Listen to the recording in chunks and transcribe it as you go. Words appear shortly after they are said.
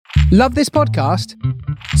Love this podcast?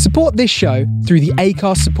 Support this show through the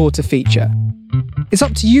Acast supporter feature. It's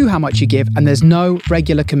up to you how much you give, and there's no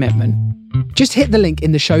regular commitment. Just hit the link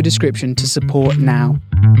in the show description to support now.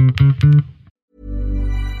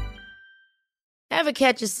 Ever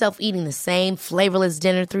catch yourself eating the same flavorless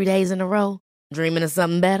dinner 3 days in a row? Dreaming of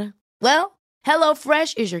something better? Well,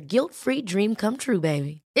 HelloFresh is your guilt-free dream come true,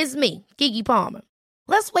 baby. It's me, Keke Palmer.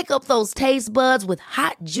 Let's wake up those taste buds with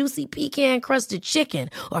hot, juicy pecan-crusted chicken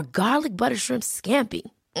or garlic butter shrimp scampi.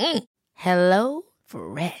 Hello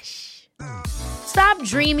Fresh. Stop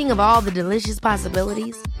dreaming of all the delicious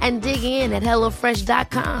possibilities and dig in at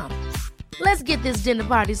HelloFresh.com. Let's get this dinner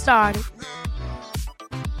party started.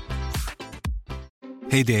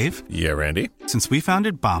 Hey, Dave. Yeah, Randy. Since we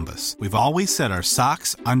founded Bombas, we've always said our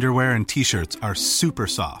socks, underwear, and T-shirts are super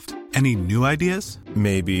soft. Any new ideas?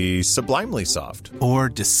 Maybe sublimely soft. Or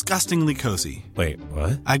disgustingly cozy. Wait,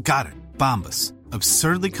 what? I got it. Bombas.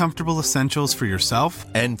 Absurdly comfortable essentials for yourself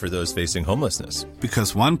And for those facing homelessness.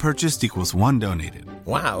 because one purchased equals one donated.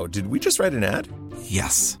 Wow, did we just write an ad?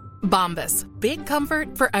 Yes. Bombas. Big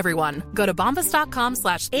comfort for everyone. Go to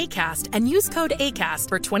bombas.com/ACAST and use code ACAST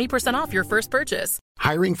for 20% off your first purchase.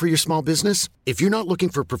 Hiring for your small business? If you're not looking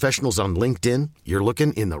for professionals on LinkedIn, you're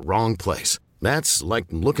looking in the wrong place. That's like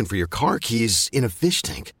looking for your car keys in a fish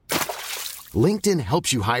tank. LinkedIn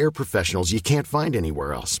helps you hire professionals you can't find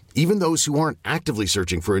anywhere else, even those who aren't actively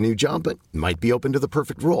searching for a new job but might be open to the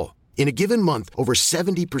perfect role. In a given month, over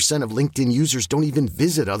 70% of LinkedIn users don't even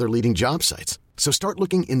visit other leading job sites. So start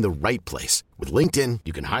looking in the right place. With LinkedIn,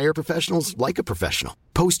 you can hire professionals like a professional.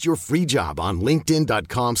 Post your free job on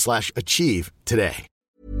linkedin.com/achieve today.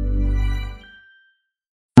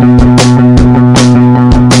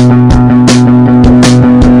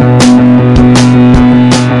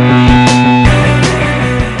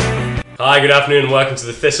 Hi, good afternoon and welcome to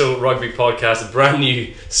the Thistle Rugby Podcast, a brand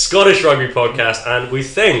new Scottish rugby podcast, and we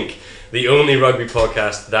think the only rugby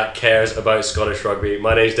podcast that cares about Scottish rugby.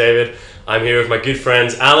 My name's David. I'm here with my good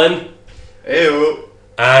friends Alan. Heyo.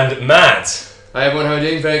 And Matt. Hi everyone, how are you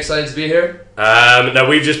doing? Very excited to be here. Now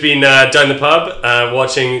we've just been down the pub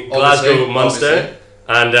watching Glasgow Munster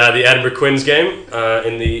and the Edinburgh Quins game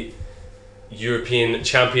in the European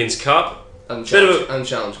Champions Cup. And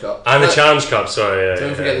Challenge Cup. And the Challenge Cup, sorry.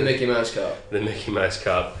 Don't forget the Mickey Mouse Cup. The Mickey Mouse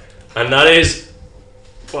Cup. And that is,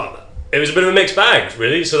 well, it was a bit of a mixed bag,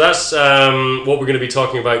 really. So that's what we're going to be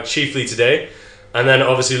talking about chiefly today. And then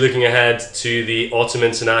obviously looking ahead to the Autumn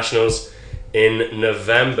Internationals in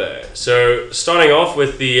November. So starting off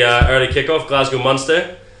with the early kickoff, Glasgow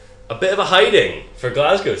Munster. A bit of a hiding for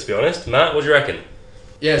Glasgow, to be honest. Matt, what do you reckon?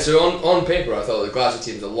 Yeah, so on paper I thought the Glasgow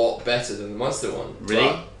team was a lot better than the Munster one. Really?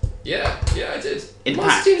 But yeah, I did. In the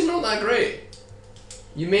Munster fact, team's not that great.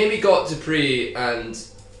 You maybe got Dupree and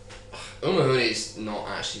O'Mahony's not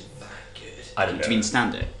actually that good. I don't know. Do you mean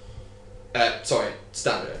standard? Sorry,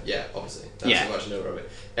 standard. Yeah, obviously. That's Yeah. so much I know about it.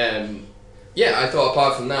 Yeah, I thought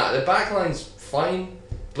apart from that, the backline's fine.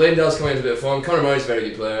 Bladendale's coming into a bit of form. Conor Murray's a very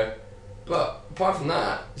good player. But apart from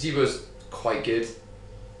that, Zebo's quite good.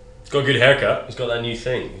 He's got a good haircut. He's got that new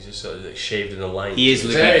thing. He's just sort of like shaved in a line. He is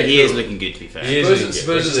looking. Very He is cool. looking good. To be fair. He is looking good,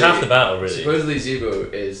 which is half the battle, really. Supposedly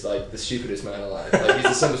Zebo is like the stupidest man alive. Like he's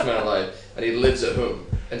the simplest man alive, and he lives at home.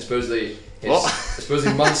 And supposedly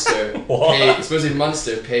Munster What? pay. He lives with his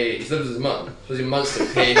mum. Supposedly Munster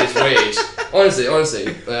pay his wage. Honestly,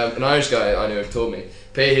 an Irish guy I know told me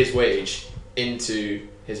pay his wage into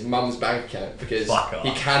his mum's bank account because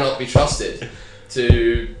he cannot be trusted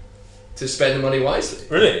to spend the money wisely.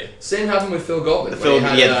 Really? Same happened with Phil Godwin. The Phil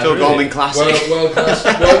Godwin classic. World class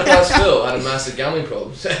Phil had a massive gambling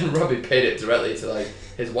problem, and Robbie paid it directly to like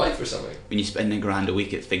his wife or something. When you spend £1,000 a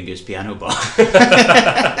week at Fingers Piano Bar.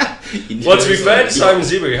 Well, to be fair to Simon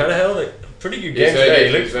Zebo, he had a hell of a pretty good game today.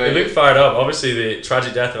 He looked fired up. Obviously, the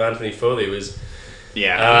tragic death of Anthony Foley was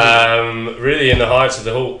really in the hearts of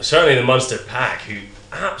the whole, certainly the Munster pack, who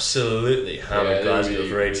absolutely hammered Glasgow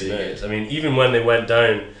for 80 minutes. I mean, even when they went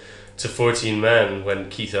down to 14 men, when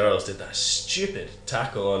Keith Earls did that stupid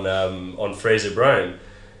tackle on Fraser Brown,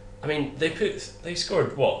 I mean, they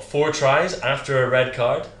scored, 4 tries after a red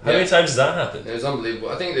card? How many times has that happened? It was unbelievable.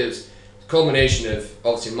 I think there's a culmination of,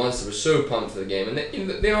 obviously, Munster was so pumped for the game, and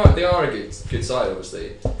they are a good side,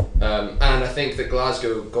 obviously. And I think that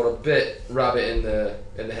Glasgow got a bit rabbit in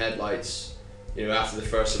the headlights, after the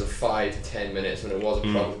first sort of 5 to 10 minutes when it was a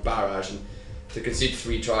proper barrage, and to concede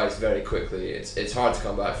 3 tries very quickly, it's hard to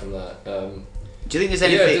come back from that. Do you think there's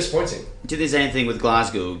anything? Disappointing. Do you think there's anything with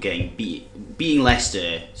Glasgow beating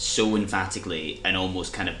Leicester so emphatically and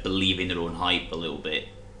almost kind of believing their own hype a little bit?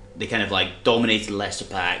 They kind of like dominated the Leicester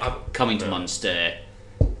pack, coming to Munster,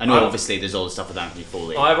 I know obviously there's all the stuff with Anthony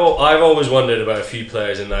Foley. I've always wondered about a few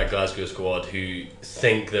players in that Glasgow squad who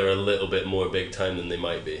think they're a little bit more big time than they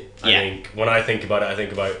might be. I think when I think about it, I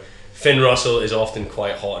think about Finn Russell is often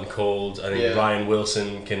quite hot and cold. I think Ryan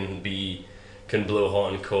Wilson can blow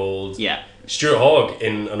hot and cold. Yeah. Stuart Hogg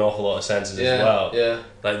in an awful lot of senses as well. Yeah.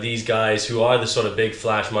 Like these guys who are the sort of big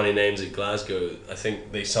flash money names at Glasgow, I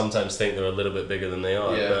think they sometimes think they're a little bit bigger than they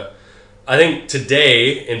are. Yeah. But I think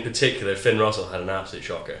today, in particular, Finn Russell had an absolute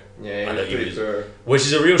shocker. Yeah, he was pretty which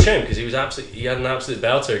is a real shame because he had an absolute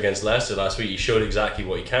belter against Leicester last week. He showed exactly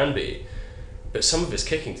what he can be, but some of his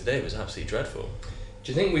kicking today was absolutely dreadful.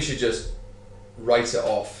 Do you think we should just write it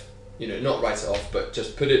off? You know, not write it off, but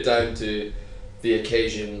just put it down to the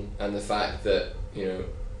occasion and the fact that, you know,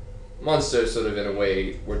 Munster sort of in a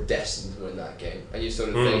way were destined to win that game, and you sort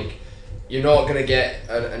of think you're not going to get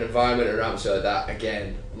an environment or an atmosphere like that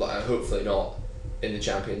again, hopefully not in the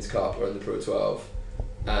Champions Cup or in the Pro 12.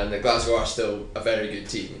 And Glasgow are still a very good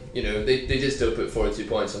team. You know, they did still put 42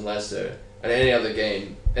 points on Leicester, and any other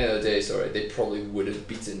day, they probably would have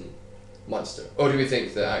beaten Munster. Or do we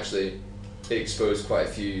think that actually they exposed quite a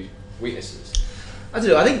few weaknesses? I don't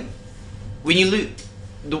know. I think when you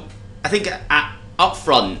look, I think up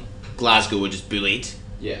front, Glasgow were just bullied.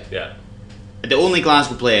 Yeah. The only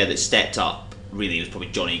Glasgow player that stepped up really was probably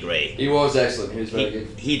Johnny Gray. He was excellent. He was very good.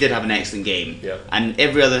 He did have an excellent game. Yeah. And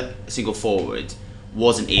every other single forward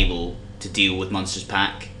wasn't able to deal with Munster's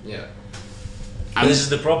pack. Yeah. And this is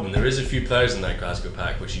the problem. There is a few players in that Glasgow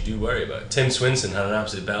pack which you do worry about. Tim Swinson had an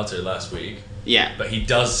absolute belter last week. Yeah. But he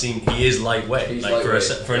is lightweight. He's like lightweight.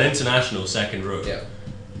 For an international second row. Yeah.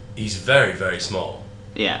 He's very, very small.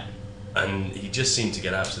 Yeah. And he just seemed to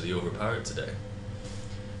get absolutely overpowered today.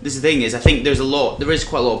 This is the thing is, I think there is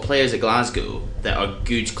quite a lot of players at Glasgow that are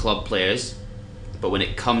good club players, but when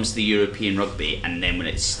it comes to the European rugby and then when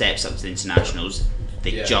it steps up to the internationals,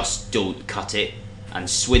 they just don't cut it. And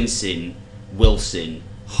Swinson, Wilson,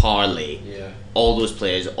 Harley, all those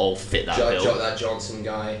players all fit that bill. That Johnson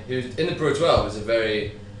guy, who in the Pro 12 was a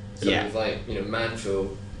very sort of like, you know,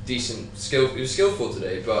 manful, decent, he was skillful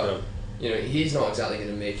today, but you know, he's not exactly going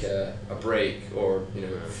to make a break or, you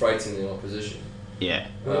know, frighten the opposition. Yeah.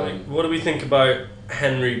 What do we think about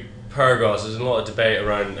Henry Pyrgos? There's a lot of debate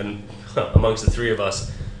around, and amongst the three of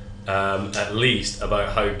us, at least,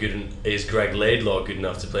 about how good is Greg Laidlaw good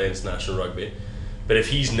enough to play international rugby. But if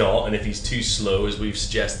he's not, and if he's too slow, as we've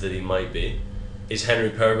suggested that he might be, is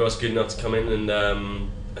Henry Pyrgos good enough to come in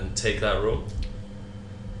and take that role?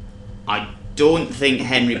 I don't think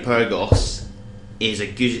Henry Pyrgos is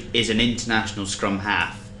an international scrum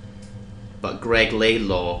half, but Greg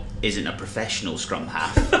Laidlaw isn't a professional scrum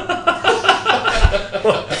half.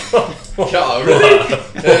 Shut up, really?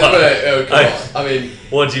 Come on. I mean,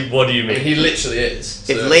 what do you mean? He literally is.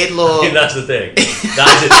 So. If Laidlaw, that's the thing.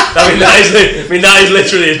 That is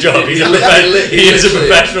literally his job. He is a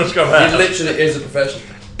professional scrum half. He literally is a professional.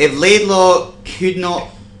 If Laidlaw could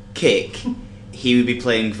not kick, he would be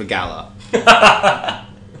playing for Gala.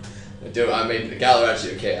 I mean, Gala are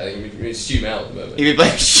actually okay. I think we're Stu Mel at the moment. He'd be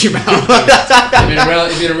playing for Stu Mel.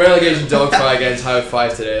 He's been a relegation dogfight against Howe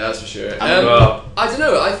 5 today, that's for sure. I don't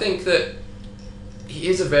know, I think that he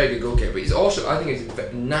is a very good goal kicker, but he's also, I think he's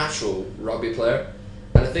a natural rugby player.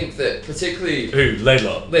 And I think that particularly... Who?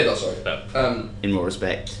 Laidlaw? Laidlaw, sorry. No. In more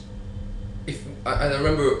respect. I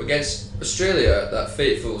remember against Australia, that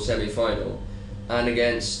fateful semi-final, and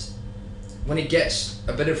against... when he gets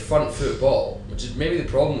a bit of front foot ball, which is maybe the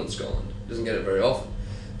problem with Scotland, doesn't get it very often.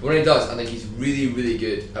 But when he does, I think he's really, really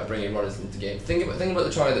good at bringing runners into the game. Think about the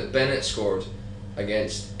try that Bennett scored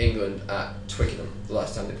against England at Twickenham the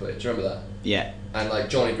last time they played. Do you remember that? Yeah. And like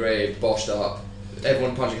Johnny Gray boshed up,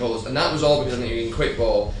 everyone punching holes, and that was all because I think he was quick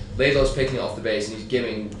ball. Laidlaw's picking it off the base and he's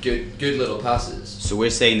giving good little passes. So we're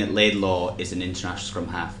saying that Laidlaw is an international scrum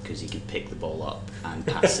half because he can pick the ball up and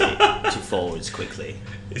pass it to forwards quickly.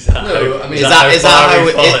 Is that how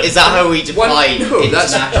we define international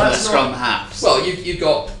that's scrum not, halves? Well, you've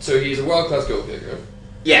got, so he's a world-class goal kicker.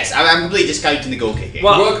 Yes, I'm completely discounting the goal kicking.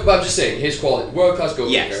 But I'm just saying, his quality, world-class goal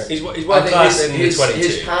kicker. He's world-class in the 22.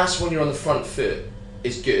 His pass when you're on the front foot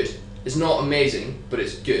is good. It's not amazing, but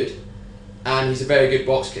it's good. And he's a very good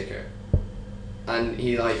box kicker. And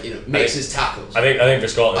he makes his tackles. I think for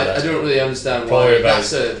Scotland, I don't really understand why.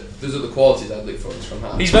 Those are the qualities I'd look for in scrum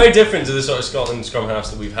half. He's very different to the sort of Scotland scrum halves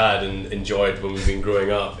that we've had and enjoyed when we've been growing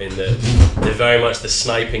up. In that they're very much the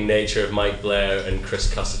sniping nature of Mike Blair and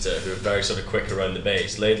Chris Cussiter, who are very sort of quick around the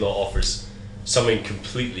base. Laidlaw offers something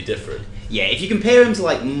completely different. Yeah, if you compare him to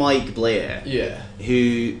like Mike Blair,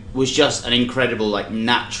 who was just an incredible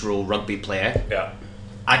natural rugby player. Yeah.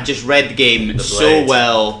 I just read the game so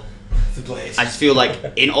well The blade. I just feel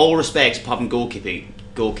like, in all respects, apart from goal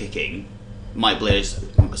kicking, Mike Blair is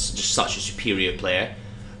just such a superior player.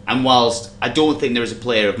 And whilst I don't think there is a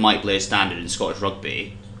player of Mike Blair's standard in Scottish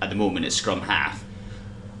rugby at the moment at scrum half,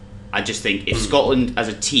 I just think if Scotland as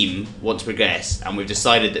a team want to progress, and we've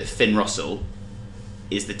decided that Finn Russell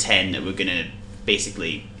is the 10 that we're going to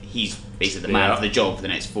he's basically the man for the job for the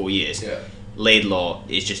next 4 years. Yeah. Laidlaw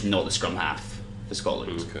is just not the scrum half for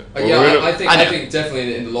Scotland. Okay. I think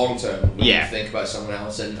definitely in the long term, when you think about someone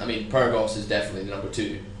else, and I mean, Pyrgos is definitely the number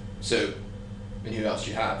 2. So, I mean, who else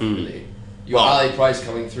do you have, really? You got Ali Price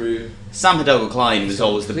coming through. Sam Hidalgo-Klein was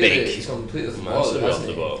always the big. He's gone completely off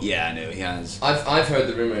the ball. Yeah, I know, he has. I've heard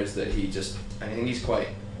the rumours that I think he's quite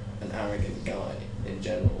an arrogant guy in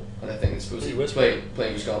general, and I think it's supposed to be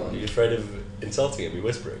playing for Scotland. Are you afraid of insulting him? You're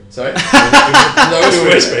whispering. Sorry? No,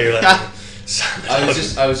 whispering.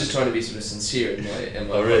 I was just trying to be sort of sincere in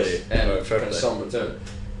my really? kind of somber tone.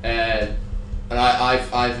 And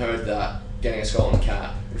I've heard that getting a Scotland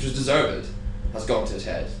cap, which was deserved, has gone to his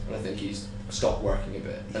head, and I think he's stopped working a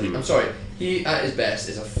bit. And I'm sorry, he at his best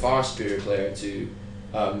is a far superior player to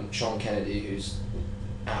Sean Kennedy, who's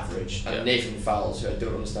average, and Nathan Fowles, who I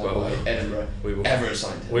don't understand why Edinburgh ever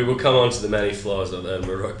signed him. We will come on to the many flaws of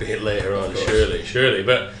Edinburgh rugby later on, surely.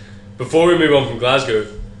 But before we move on from Glasgow,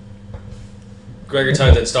 Gregor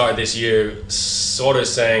Townsend started this year sort of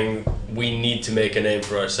saying we need to make a name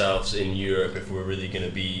for ourselves in Europe if we're really going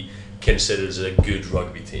to be considered as a good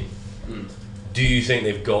rugby team. Do you think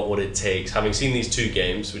they've got what it takes? Having seen these 2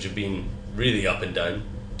 games, which have been really up and down,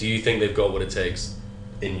 do you think they've got what it takes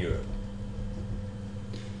in Europe?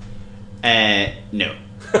 No.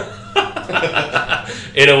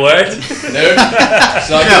 In a word? No.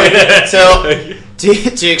 So,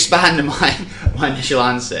 to expand my initial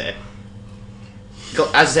answer,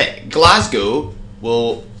 as I said, Glasgow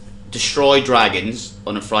will destroy Dragons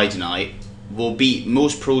on a Friday night, will beat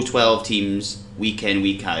most Pro 12 teams week in,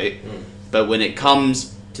 week out, but when it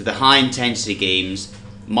comes to the high intensity games,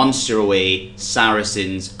 Munster away,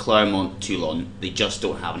 Saracens, Clermont, Toulon, they just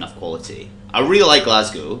don't have enough quality. I really like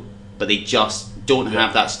Glasgow, but they just don't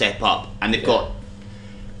have that step up, and they've got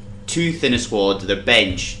too thin a squad. Their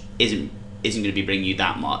bench isn't going to be bringing you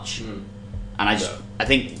that much, and I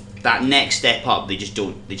think that next step up they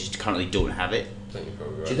just currently don't have it. I think you're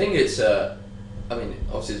probably right. Do you think it's I mean,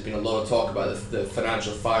 obviously there's been a lot of talk about the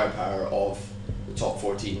financial firepower of the top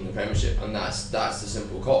 14 in the Premiership, and that's the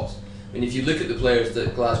simple cause. I mean, if you look at the players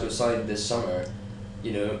that Glasgow signed this summer,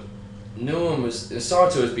 you know, no one was.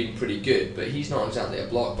 Sarto has been pretty good, but he's not exactly a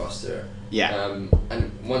blockbuster. Yeah.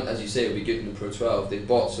 And one, as you say, will be good in the Pro 12. They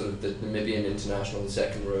bought sort of the Namibian international, the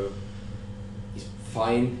second row. He's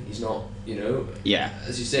fine. He's not, you know. Yeah.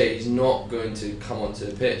 As you say, he's not going to come onto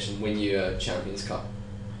the pitch and win you a Champions Cup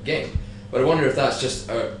game. But I wonder if that's just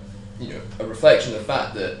a reflection of the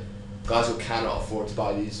fact that Glasgow cannot afford to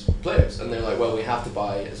buy these players, and they're like, well, we have to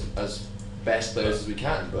buy as best players as we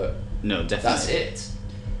can, but no, definitely that's it.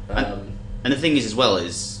 And the thing is, as well,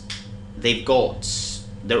 is they're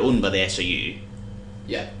owned by the SRU.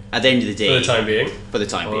 Yeah. At the end of the day, for the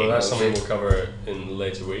time being, that's something we'll cover in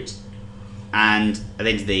later weeks. And at the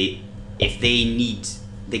end of the day, if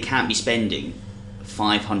they can't be spending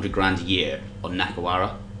 $500,000 a year on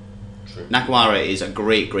Nakawara. True. Nakawara is a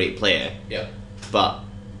great player. Yeah. But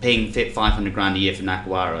paying $500,000 a year for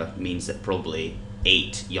Nakawara means that probably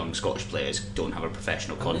 8 young Scottish players don't have a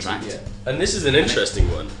professional contract. And this is an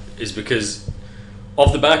interesting one, is because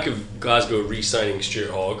off the back of Glasgow re-signing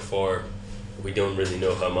Stuart Hogg for, we don't really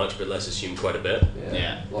know how much, but let's assume quite a bit.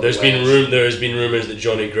 Yeah. There's been rumours that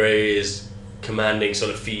Johnny Gray is commanding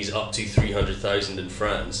sort of fees up to 300,000 in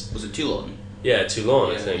France. Was it Toulon? Yeah,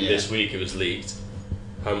 Toulon. I think this week it was leaked.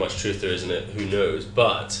 How much truth there is in it, who knows?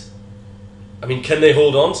 But I mean, can they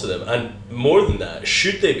hold on to them? And more than that,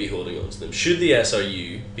 should they be holding on to them? Should the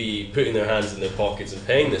SRU be putting their hands in their pockets and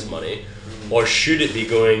paying this money? Or should it be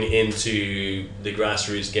going into the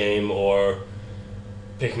grassroots game or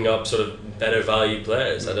picking up sort of better value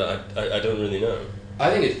players? I don't really know.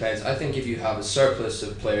 I think it depends. I think if you have a surplus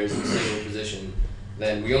of players in a single position,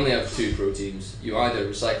 then we only have 2 pro teams. You either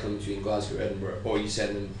recycle them between Glasgow or Edinburgh, or you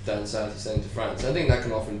send them down south, you send them to France. I think that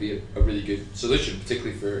can often be a really good solution,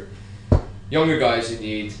 particularly for younger guys who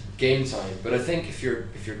need game time. But I think if you're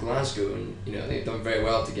Glasgow, and I think they've done very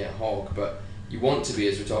well to get Hogg, but you want to be,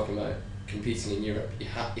 as we're talking about, competing in Europe, you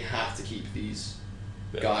have to keep these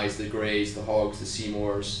guys, the Greys, the Hoggs, the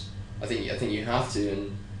Seymours. I think you have to,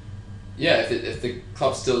 and if the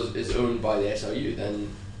club still is owned by the SRU, then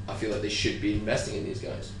I feel like they should be investing in these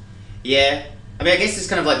guys. Yeah, I mean, I guess it's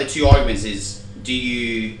kind of like the 2 arguments: is do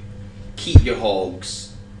you keep your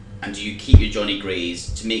Hoggs and do you keep your Johnny Greys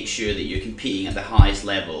to make sure that you're competing at the highest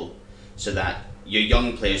level, so that your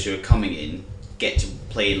young players who are coming in get to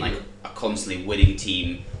play in like a constantly winning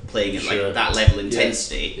team, playing at like that level of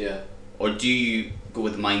intensity? Yeah. Or do you go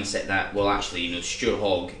with the mindset that, well, actually, Stuart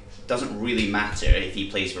Hogg doesn't really matter if he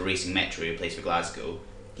plays for Racing Metro or plays for Glasgow,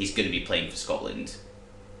 he's going to be playing for Scotland?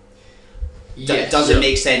 Yes. Does it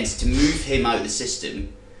make sense to move him out of the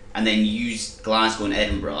system and then use Glasgow and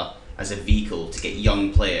Edinburgh as a vehicle to get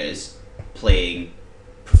young players playing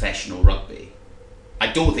professional rugby? I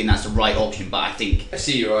don't think that's the right option, but I think I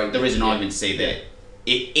see your argument. There is an argument to say that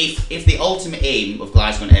if the ultimate aim of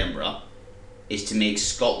Glasgow and Edinburgh is to make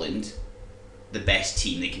Scotland the best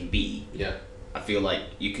team they can be, I feel like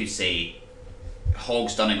you could say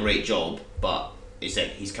Hogg's done a great job, but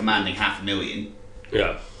he's commanding $500,000.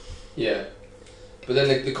 Yeah. But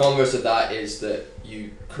then the converse of that is that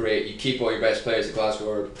you keep all your best players at Glasgow,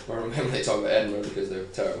 or remember they talk about Edinburgh because they're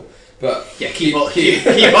terrible. But keep all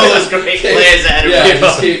those great players at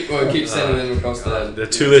Edinburgh. Yeah, keep sending them across the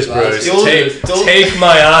Toulouse Bros. Take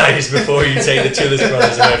my eyes before you take the Toulouse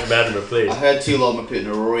Brothers away from Edinburgh, please. I heard Toulon were putting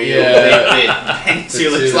a real big bid in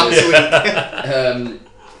Toulouse last week.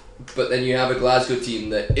 But then you have a Glasgow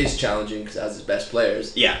team that is challenging because it has its best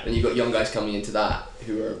players. Yeah. And you've got young guys coming into that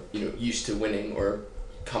who are used to winning or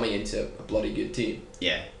coming into a bloody good team.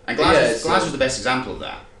 Yeah. And Glasgow's the best example of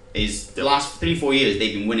that. Is the last 3-4 years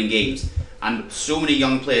they've been winning games, and so many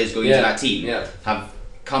young players going into that team have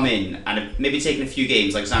come in and have maybe taken a few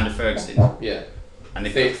games, like Xander Ferguson. Yeah. And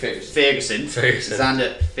Ferguson.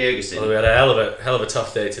 Xander Ferguson. Well, we had a hell of a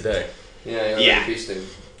tough day today. Yeah. Beasting.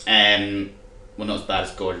 Well, not as bad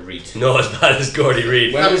as Gordy Reid. Not as bad as Gordy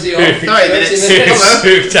Reid. When was he on? 30 minutes.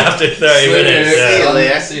 Spooked after 30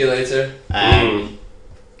 minutes. See you later.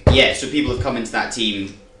 Yeah, so people have come into that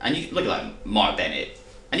team, and you look at like Mark Bennett,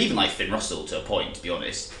 and even like Finn Russell to a point, to be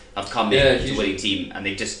honest, have come into a winning team, and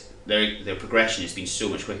they've just their progression has been so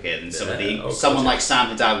much quicker than someone like Sam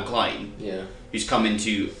Hidalgo-Klein, who's come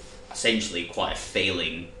into essentially quite a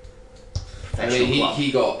failing professional club.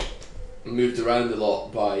 He got moved around a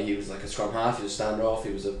lot he was like a scrum half, he was a standoff,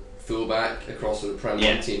 he was a fullback across sort of Prem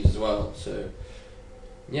 1 teams as well. So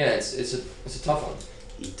yeah, it's a tough one.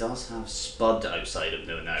 He does have Spud outside him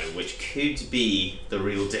though now, which could be the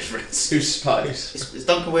real difference. Who's Spud? Is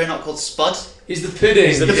Duncan Ware not called Spud? He's the pudding.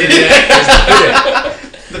 He's the pudding.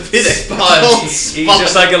 The pudding. Spud. He's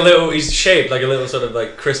just like he's shaped like a little sort of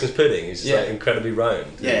like Christmas pudding. He's just like incredibly round.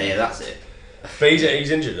 Yeah, that's it. But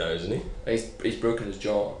he's injured now, isn't he? He's broken his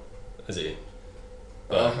jaw. Is he?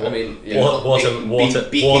 What a massive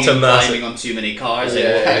climbing on too many cars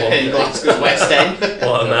in Glasgow's West End.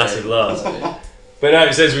 What a massive loss. But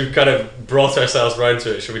now, since we've kind of brought ourselves round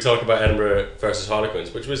to it, should we talk about Edinburgh versus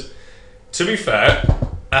Harlequins, which was, to be fair,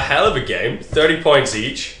 a hell of a game. 30 points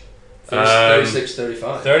each.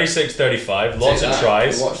 36-35. 36-35. Lots of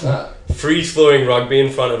tries. Watch that. Free-flowing rugby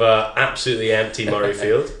in front of a absolutely empty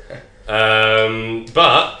Murrayfield.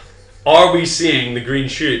 But are we seeing the green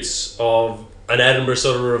shoots of an Edinburgh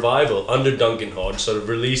sort of revival under Duncan Hodge, sort of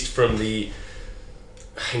released from the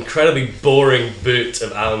incredibly boring boot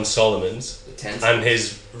of Alan Solomons and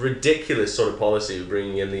his ridiculous sort of policy of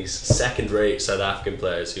bringing in these second-rate South African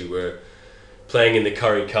players who were playing in the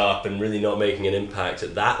Currie Cup and really not making an impact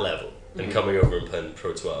at that level and coming over and playing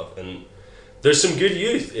Pro 12. And there's some good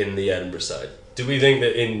youth in the Edinburgh side. Do we think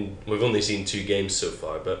that we've only seen 2 games so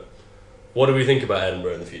far, but what do we think about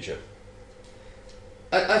Edinburgh in the future?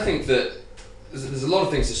 I think that there's a lot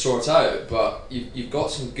of things to sort out, but you've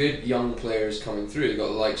got some good young players coming through. You've got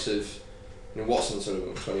the likes of Watson, sort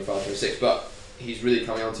of 25, 26, but he's really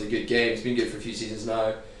coming on to a good game. He's been good for a few seasons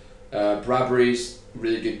now. Bradbury's a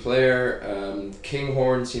really good player.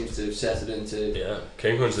 Kinghorn seems to have settled into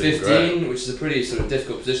Kinghorn's 15, which is a pretty sort of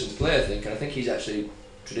difficult position to play, I think. And I think he's actually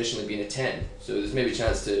traditionally been a 10, so there's maybe a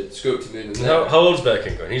chance to scope to move him there. How old's Ben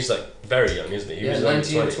Kinghorn? He's like very young, isn't he? He was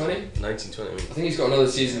 19 or 20? 19, 20. I think he's got another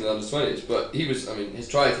season in the under-20s, but he was, his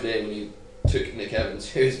try today when he took Nick Evans,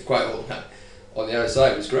 who was quite old now, on the other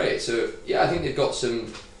side was great. So yeah, I think they've got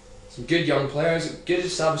some good young players, good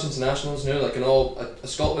established internationals, like a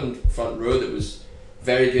Scotland front row that was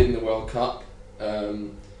very good in the World Cup.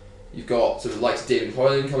 You've got sort of likes David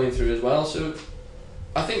Hoyland coming through as well, so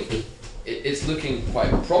I think it's looking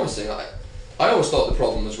quite promising. I always thought the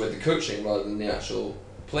problem was with the coaching rather than the actual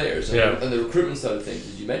players and the recruitment side of things,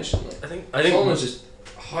 as you mentioned. I think Scotland's just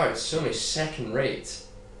hired so many second-rate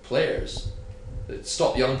players that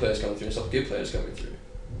stop young players coming through and stop good players coming through.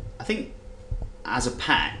 I think as a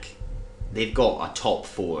pack, they've got a top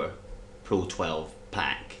 4 Pro 12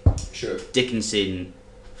 pack. Sure. Dickinson,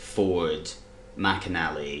 Ford,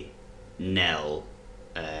 McAnally, Nell,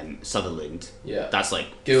 Sutherland. Yeah. That's like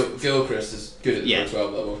Gilchrist is good at the Yeah. Pro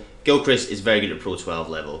 12 level. Gilchrist is very good at Pro 12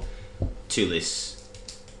 level. Toulis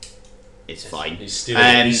is fine. He's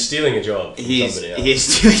stealing a job from He's somebody else. he is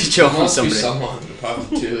stealing a job There from must be somebody. someone apart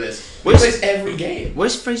from Toulis. He Where's- plays every game.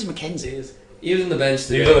 Where's Fraser McKenzie? He was on the bench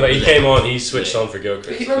today. He was on the bench. He came on. He switched on for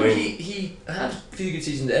Gilchrist. But remember, he had a few good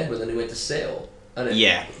seasons at Edinburgh, then he went to Sale. And it,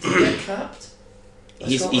 Yeah. Did he get capped?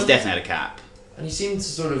 He's definitely had a cap. And he seemed to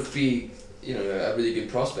sort of be, a really good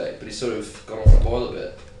prospect, but he's sort of gone off the boil a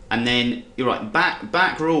bit. And then you're right.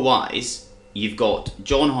 Back row wise, you've got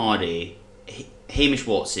John Hardy, Hamish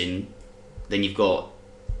Watson. Then you've got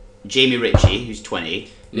Jamie Ritchie, who's 20.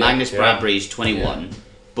 Magnus Bradbury is 21. Yeah.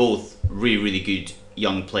 Both really good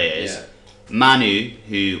young players. Yeah. Manu,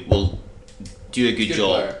 who will do a good Good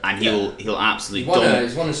job, player. and he'll absolutely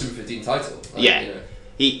He's won a Super 15 title.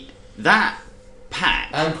 That pack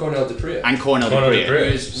And Cornell Dupree. Cornell Dupree,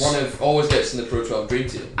 Who's always gets in the Pro 12 dream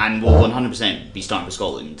team. and will 100% be starting for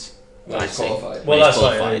Scotland. When he's qualified. Well, He's that's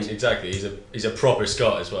qualified. like exactly. He's a proper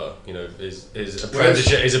Scot as well. His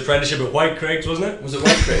apprenticeship at White Craigs, wasn't it? Was it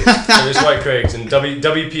White Craigs? It was White Craigs, and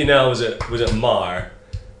WP Nell was at Mar,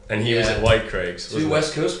 and he was at White Craigs. Two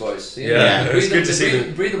West Coast boys. Yeah, it was good to see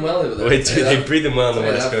them. Breathe them well over there. They breathe them well on the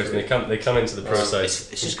Yeah, West Coast. And they come into the pro side. It's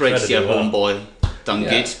just great to see a homeboy done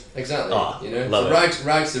good. Exactly. love so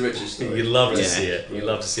rags to riches story. You'd love to see it. You'd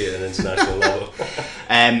love to see it at an international level.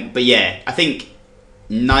 But yeah, I think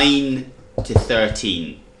 9 to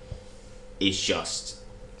 13 is just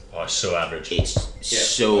so average. it's I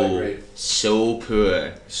so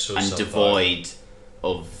poor So and subpar. devoid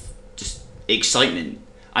of just excitement.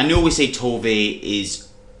 I know we say Tove is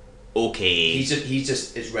okay. He's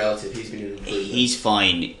just it's relative. He's been an improvement. He's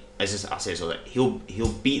fine. As I say, so he'll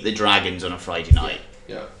beat the Dragons on a Friday night.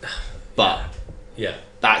 Yeah. But Yeah.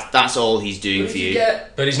 that's all he's doing But for if you.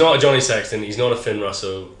 But he's not a Johnny Sexton. He's not a Finn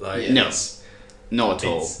Russell. No, not at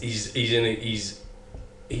all. He's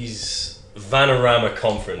Vanarama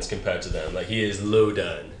Conference compared to them. Like, he is low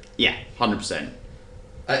down. Yeah, 100%.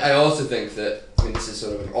 I also think that this is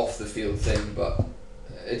sort of an off the field thing, but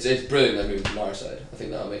it's brilliant that moved to Marside. I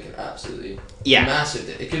think that'll make an absolutely massive.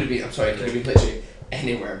 It could have been. I'm sorry, it could have been literally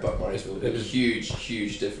anywhere but Murraysville. It was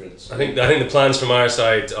huge difference. I think the plans from our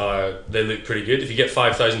side they look pretty good. If you get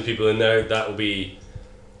 5,000 people in there, that will be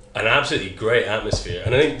an absolutely great atmosphere.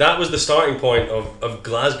 And I think that was the starting point of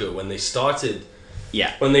Glasgow when they started.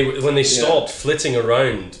 Yeah. When they stopped flitting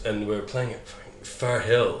around and we were playing at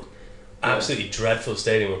Firhill, absolutely dreadful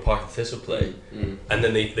stadium where Park and Thistle play, and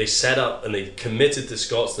then they set up and they committed to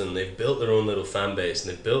Scotland. They've built their own little fan base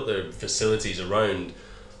and they've built their facilities around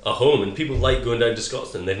a home, and people like going down to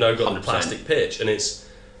Scotland. They've now got 100%. the plastic pitch, and it's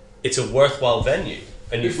a worthwhile venue,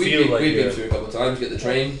 and We've been through a couple of times. Get the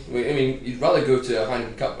train. You'd rather go to a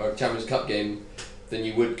Heineken Cup or Champions Cup game than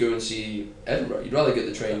you would go and see Edinburgh. You'd rather get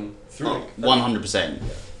the train through. 100%.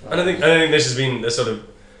 And I think this has been a sort of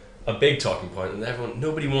a big talking point, and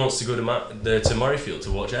nobody wants to go to Murrayfield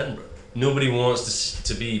to watch Edinburgh. Nobody wants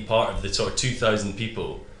to be part of the sort of 2,000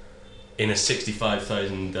 people in a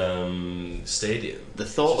 65,000 stadium. The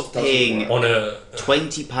thought of paying on a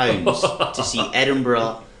 £20 to see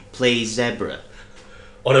Edinburgh play Zebra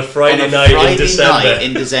on a Friday night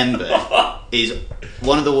in December is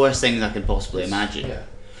one of the worst things I can possibly imagine. Yeah.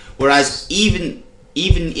 Whereas even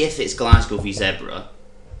if it's Glasgow v Zebra,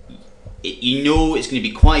 you know it's going to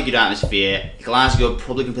be quite a good atmosphere. Glasgow are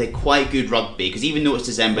probably going to play quite good rugby because even though it's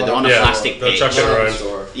December, they're on a plastic they'll pitch. chuck it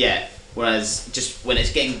around. Yeah. Whereas just when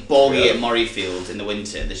it's getting boggy at Murrayfield in the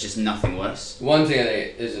winter, there's just nothing worse. One thing I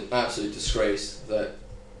think is an absolute disgrace that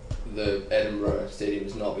the Edinburgh Stadium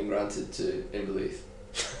has not been granted to Inverleith,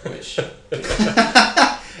 which I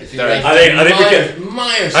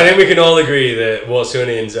think we can all agree that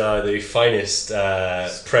Watsonians are the finest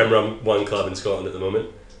Prem 1 club in Scotland at the moment,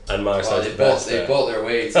 and Marside's the best. They bought their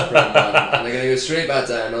way to Prem 1, and they're going to go straight back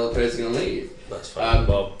down, and all the players are going to leave. That's fine,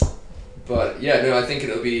 Bob. But yeah, no, I think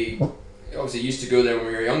it'll be. Obviously, used to go there when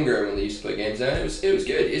we were younger when they used to play games there. And it was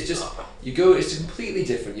good. It's just you go. It's completely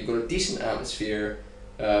different. You've got a decent atmosphere.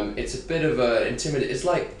 It's a bit of a intimidating. It's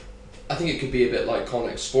like I think it could be a bit like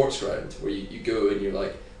Connacht's sports ground where you go and you're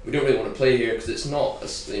like, we don't really want to play here because it's not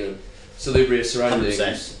salubrious surroundings.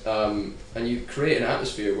 And you create an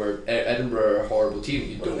atmosphere where Edinburgh are a horrible team.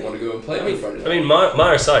 You don't want to go and play on Friday night. I mean,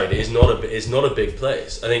 Marside is not a big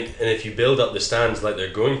place. I think, and if you build up the stands like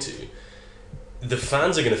they're going to, the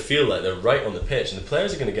fans are going to feel like they're right on the pitch, and the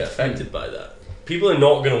players are going to get affected by that. People are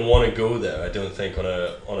not going to want to go there, I don't think, on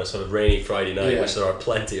a sort of rainy Friday night, which there are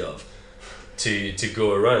plenty of, to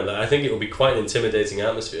go around. Like, I think it will be quite an intimidating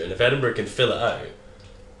atmosphere, and if Edinburgh can fill it out,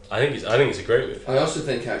 I think it's a great move. I also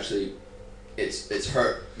think actually, it's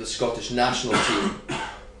hurt the Scottish national team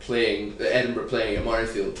Edinburgh playing at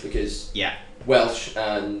Murrayfield, because Welsh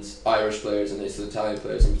and Irish players and Italian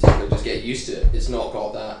players in particular just get used to it. It's not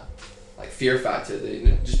got that like fear factor.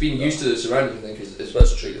 Just being used to the surroundings, I think, is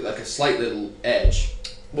like a slight little edge.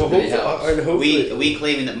 Well, Are we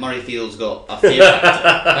claiming that Murrayfield's got a fear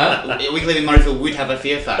factor? Are we claiming Murrayfield would have a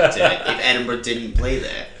fear factor if Edinburgh didn't play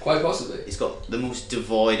there? Quite possibly. It's got the most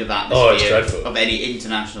devoid of atmosphere of any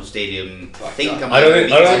international stadium. I don't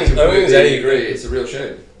think there's any agree. It's a real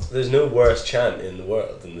shame. There's no worse chant in the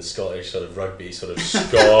world than the Scottish sort of rugby sort of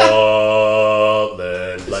Scotland,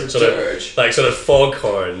 like sort of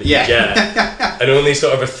foghorn. Yeah. And only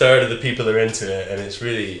sort of a third of the people are into it, and it's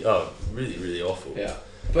really really awful. Yeah.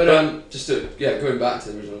 But going back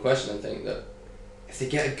to the original question, I think that if they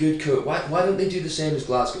get a good coach, why don't they do the same as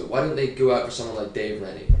Glasgow? Why don't they go out for someone like Dave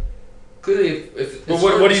Rennie? Clearly, if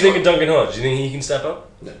what do you think of Duncan Hodge? Do you think he can step up?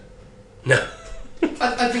 No.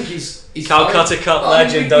 I think he's Calcutta Cup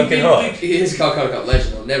legend Duncan Hodge. He is a Calcutta Cup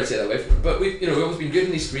legend. I'll never take that away from him. But we've always been good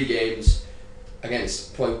in these 3 games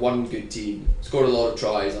against probably one good team. Scored a lot of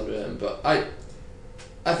tries under him, but I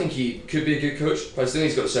think he could be a good coach. But I still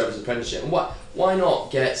think he's got to serve his apprenticeship. And why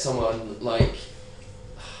not get someone like,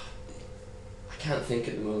 I can't think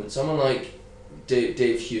at the moment, someone like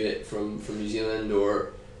Dave Hewitt from New Zealand,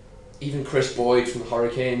 or even Chris Boyd from the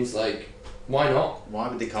Hurricanes. Like, why not? Why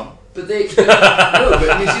would they come? But New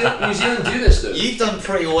Zealand do this though. You've done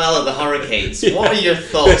pretty well at the Hurricanes. What are your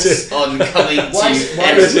thoughts on coming to?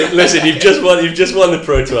 Listen, you've just won the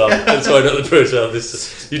Pro 12. Sorry, not the Pro 12.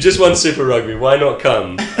 You just won Super Rugby. Why not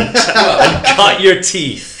come and cut your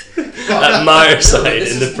teeth at Mireside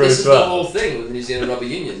in the Pro 12? This is the whole thing with the New Zealand Rugby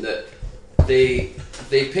Union, that they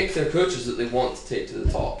pick their coaches that they want to take to the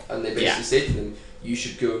top, and they basically say to them, you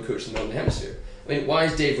should go and coach the Northern Hemisphere. I mean, why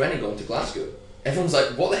is Dave Rennie going to Glasgow? Everyone's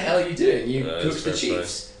like, what the hell are you doing? You coach the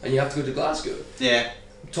Chiefs and you have to go to Glasgow. Yeah.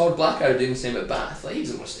 Todd Blackadder doing the same at Bath. Like, he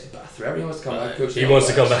doesn't want to stay at Bath forever. He wants to come back and coach. He wants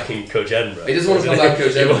to come back and coach Edinburgh. He doesn't want to come back and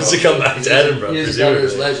coach Edinburgh. He wants to come back to Edinburgh. He is a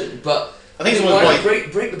Wanderers legend. But I think why not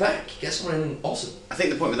break the bank? Get someone in awesome. I think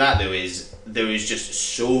the point with that though is there is just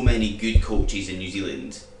so many good coaches in New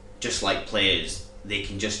Zealand, just like players. They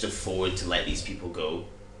can just afford to let these people go.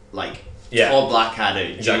 Like Todd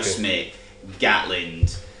Blackadder, Joe Smith,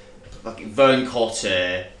 Gatland, Vern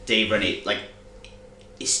Cotter, Dave Rennie, like,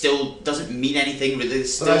 it still doesn't mean anything really.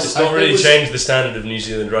 It's not really changed the standard of New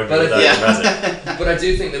Zealand rugby without it. But I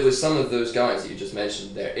do think that with some of those guys that you just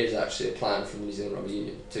mentioned, there is actually a plan from the New Zealand Rugby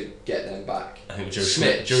Union to get them back. I think Joe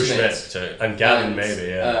Schmidt and Gavin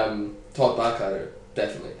maybe, Todd Blackadder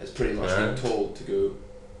definitely has pretty much been told to go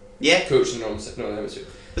coach the Northern Hemisphere.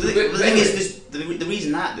 But the thing is, the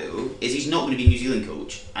reason that though is he's not going to be New Zealand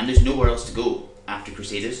coach, and there's nowhere else to go after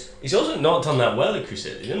Crusaders. He's also not done that well at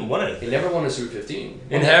Crusaders. He didn't win anything. He never won a Super 15.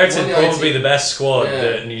 Inherited probably the best squad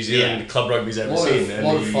that New Zealand club rugby's ever seen. A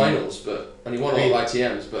lot of finals, and he won a lot of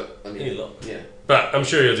ITMs. But But I'm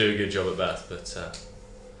sure he'll do a good job at Bath. But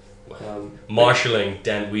marshalling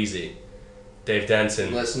Dan Weezy. Dave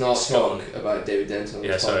Denton. Let's not talk about David Denton on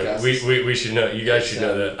this podcast. We should know. You guys should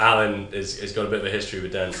know that Alan has got a bit of a history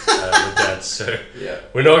with Dent. So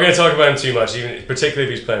we're not going to talk about him too much, even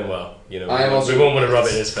particularly if he's playing well. We won't want to rub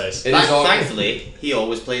it in his face. Thankfully, he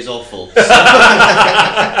always plays awful, so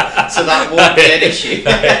that won't be an issue.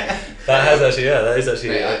 That is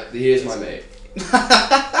actually. He is my mate.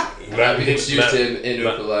 We introduced him in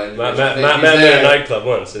Opaline. Matt met him in a nightclub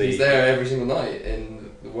once, and he's there every single night in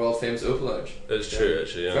world famous Opal Lounge. That's true,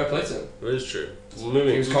 actually. Yeah. Fair play to him. It is true.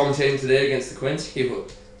 He was commentating today against the Quins. He will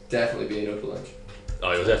definitely be in Opal Lounge.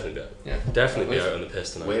 Oh, he'll definitely be. Yeah, definitely be out on the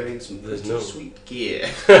piss tonight. Wearing some sweet gear.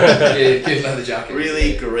 Good leather jacket.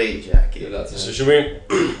 Really great jacket. Yeah, so should we?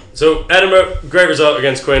 So Edinburgh, great result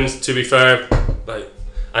against Quins. To be fair,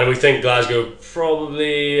 and we think Glasgow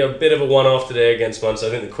probably a bit of a one-off today against Munster.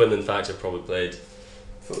 I think the Quinlan factor probably played.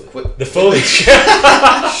 The Foley. Shit.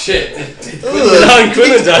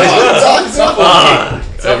 Quinlan died as well.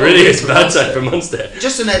 It really is bad time for Munster.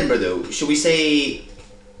 Just in Edinburgh though, shall we say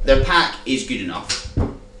their pack is good enough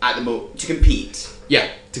at the moment to compete? Yeah,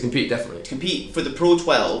 to compete definitely. To compete for the Pro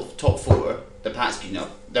 12 top 4, their pack's good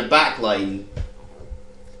enough. Their back line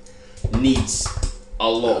needs a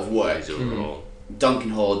lot of work.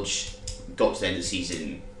 Duncan Hodge got to the end of the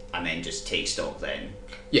season and then just take stock then.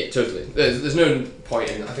 Yeah, totally. There's no point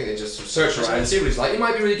in. I think they just search around and see what he's like. He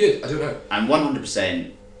might be really good. I don't know. And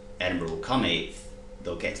 100% Edinburgh will come 8th.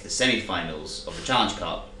 They'll get to the semi-finals of the Challenge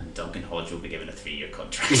Cup, and Duncan Hodge will be given a 3-year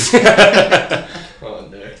contract. Oh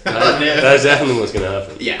no! That's definitely what's going to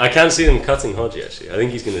happen. Yeah, I can't see them cutting Hodge actually. I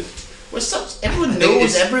think he's going to. Everyone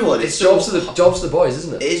knows everyone. It's jobs to the boys,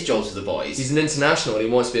 isn't it? It is jobs to the boys. He's an international and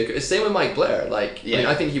he wants to be a coach. It's the same with Mike Blair. Like, Yeah.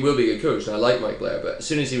 I think he will be a good coach, and I like Mike Blair. But as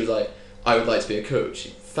soon as he was like, I would like to be a coach,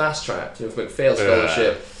 fast tracked. From McPhail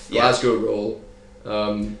scholarship, Glasgow role.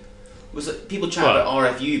 Was it, people chat about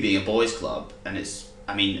RFU being a boys' club, and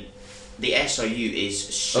the SRU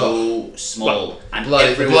is so small and the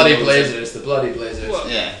bloody Blazers. Blazers. Well,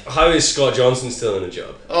 Yeah. How is Scott Johnson still in a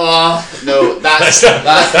job? Oh no, that's we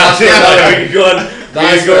could go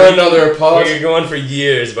on. Another pod. We could go on for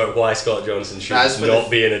years about why Scott Johnson should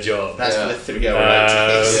not be in a job. That's for the 3 hour round.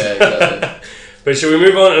 Yeah, exactly. But shall we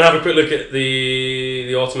move on and have a quick look at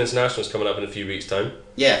the Autumn Internationals coming up in a few weeks' time?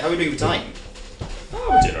 Yeah, how are we doing for time? Oh,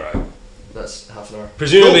 we're doing alright. That's half an hour.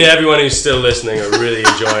 Presumably everyone who's still listening are really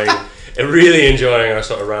enjoying our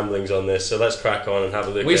sort of ramblings on this, so let's crack on and have a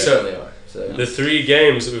look We at certainly are. So. the 3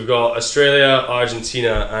 games that we've got: Australia,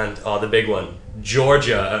 Argentina, and the big one,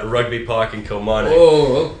 Georgia at Rugby Park in Kilmarnock.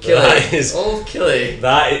 Oh, That Killy.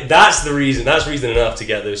 That's the reason. That's reason enough to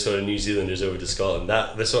get those sort of New Zealanders over to Scotland.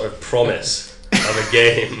 That the sort of promise of a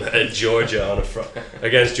game at Georgia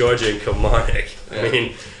against Georgia in Kilmarnock. Yeah. I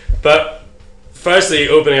mean, but firstly,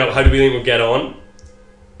 opening up, how do we think we'll get on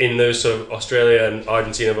in those sort of Australia and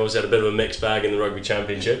Argentina? Have obviously had a bit of a mixed bag in the Rugby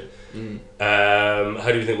Championship.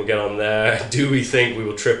 How do we think we'll get on there? Do we think we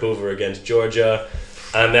will trip over against Georgia?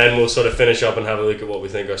 And then we'll sort of finish up and have a look at what we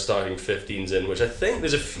think our starting 15's in, which I think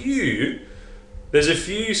there's a few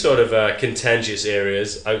sort of contentious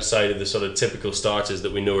areas outside of the sort of typical starters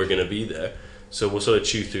that we know are going to be there. So we'll sort of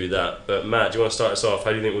chew through that. But Matt, do you want to start us off?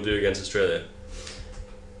 How do you think we'll do against Australia?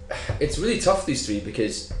 It's really tough, these 3,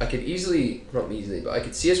 because I could I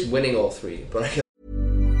could see us winning all 3, but I could.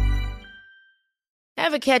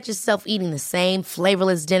 Ever catch yourself eating the same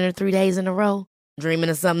flavorless dinner 3 days in a row? Dreaming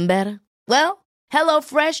of something better? Well,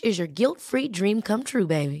 HelloFresh is your guilt-free dream come true,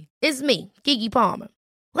 baby. It's me, Keke Palmer.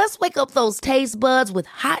 Let's wake up those taste buds with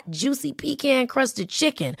hot, juicy pecan-crusted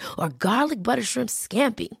chicken or garlic butter shrimp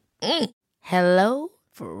scampi. Hello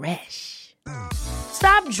Fresh.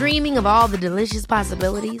 Stop dreaming of all the delicious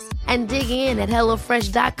possibilities and dig in at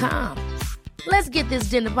HelloFresh.com. Let's get this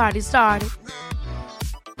dinner party started.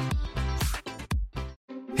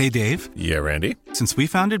 Hey, Dave. Yeah, Randy. Since we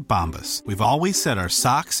founded Bombas, we've always said our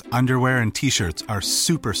socks, underwear, and T-shirts are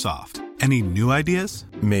super soft. Any new ideas?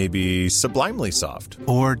 Maybe sublimely soft.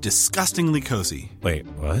 Or disgustingly cozy? Wait,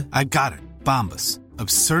 what? I got it. Bombas.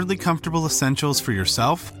 Absurdly comfortable essentials for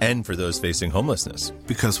yourself And for those facing homelessness.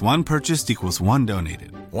 because one purchased equals one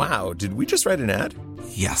donated. Wow, did we just write an ad?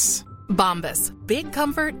 Yes. Bombas. Big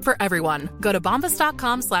comfort for everyone. Go to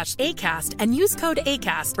bombas.com/ACAST and use code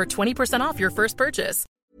ACAST for 20% off your first purchase.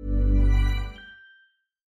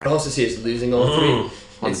 I also see us losing all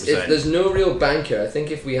 3. There's no real banker. I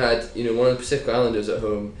think if we had, one of the Pacific Islanders at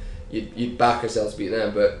home, you'd back ourselves to beat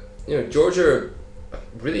them. But Georgia are a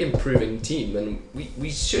really improving team, and we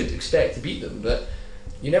should expect to beat them. But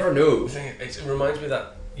you never know. It reminds me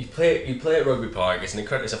that you play at Rugby Park. It's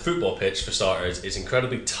a football pitch for starters. It's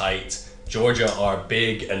incredibly tight. Georgia are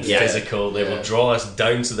big and physical. They will draw us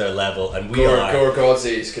down to their level, and we are.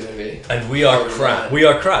 Gorgodze going to be. And we are crap. We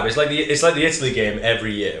are crap. It's like the Italy game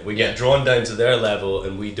every year. We get drawn down to their level,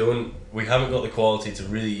 and we haven't got the quality to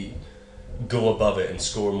really go above it and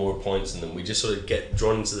score more points than them. We just sort of get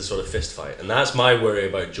drawn into the sort of fist fight, and that's my worry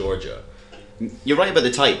about Georgia. You're right about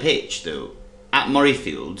the tight pitch, though. At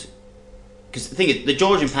Murrayfield, because the thing is, the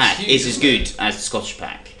Georgian pack is as good as the Scottish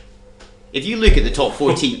pack. If you look at the top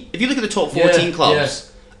 14,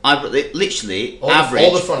 clubs, they literally average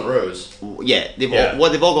all the front rows. Yeah, they've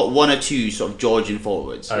all got 1 or 2 sort of Georgian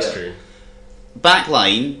forwards. That's true. Back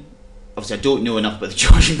line, obviously, I don't know enough about the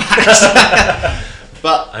Georgian backs,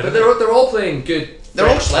 but they're all playing good. They're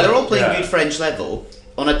all playing good French level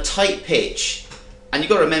on a tight pitch, and you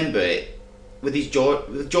got to remember with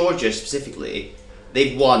Georgia specifically.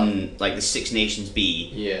 They've won like the Six Nations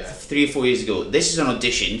B 3 or 4 years ago. This is an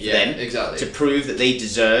audition for them to prove that they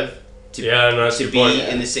desurve to be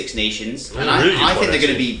in the Six Nations, and I think they're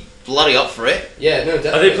going to be bloody up for it. Yeah, no,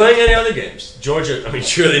 definitely. Are they playing any other games? Georgia, I mean,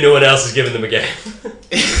 surely no one else has given them a game.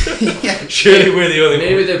 Surely we're the only.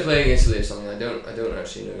 Maybe they're playing Italy or something. I don't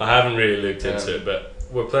actually know. I haven't really looked into it, but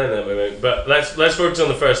we're playing them. But let's focus on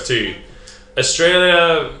the first 2.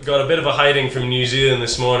 Australia got a bit of a hiding from New Zealand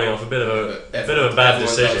this morning off a bit of a bad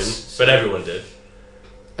decision, but everyone did.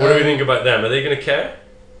 What do we think about them? Are they going to care?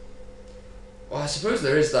 Well, I suppose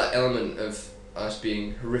there is that element of us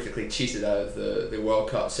being horrifically cheated out of the World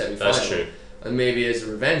Cup semi-final. That's true. And maybe as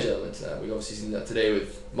a revenge element to that. We've obviously seen that today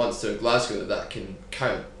with Munster Glasgow, that can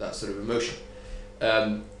count, that sort of emotion.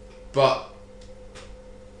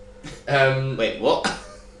 Wait, what?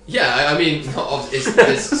 Yeah, I mean,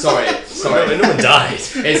 it's sorry. No one died.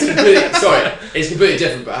 It's completely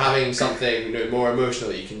different. But having something more emotional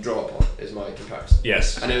that you can draw upon is my comparison.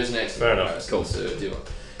 Yes, I know it was an excellent fair enough. comparison. So do one.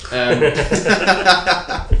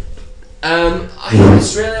 I think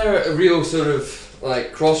Australia are a real sort of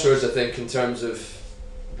like crossroads. I think in terms of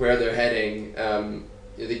where they're heading.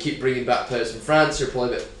 They keep bringing back players from France. They're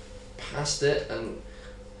probably a bit past it, and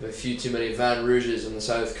a few too many Van Rouges on the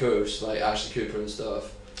south coast, like Ashley Cooper and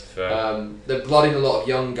stuff. They're blooding a lot of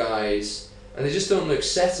young guys, and they just don't look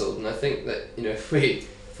settled. And I think that if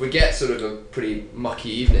we get sort of a pretty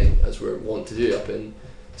mucky evening, as we're wont to do up in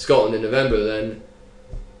Scotland in November, then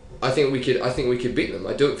I think we could beat them.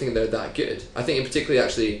 I don't think they're that good. I think, in particularly,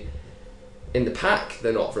 actually, in the pack,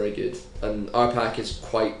 they're not very good, and our pack is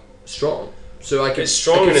quite strong. So I could it's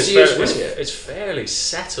strong and see us winning it. It's fairly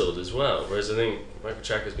settled as well. Whereas I think Michael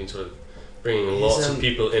Chaka's been sort of bringing lots of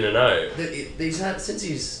people in and out. He's had since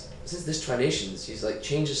this Tri-Nations, he's like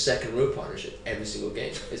changed his second row partnership every single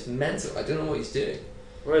game. It's mental. I don't know what he's doing.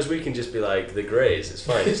 Whereas we can just be like the Greys. It's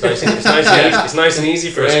fine. It's nice and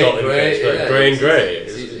easy for a Scotland coach. Like Grey and Grey.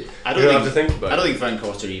 It's easy. I don't have to think about it. I don't think Van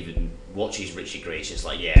Coster even watches Richie Gray. It's just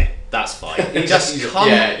like, yeah, that's fine. Just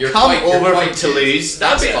come over from Toulouse.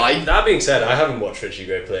 That's fine. That being said, I haven't watched Richie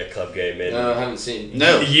Gray play a club game in I haven't seen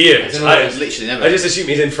years. I literally never. I just assume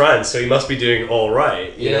he's in France, so he must be doing all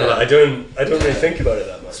right. You know, I don't really think about it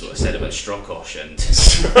that much. That's what I said about Strokosh and.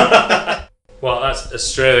 Well, that's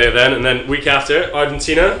Australia then, and then week after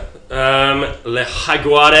Argentina, Le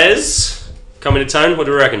Jaguares coming to town. What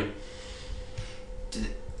do you reckon?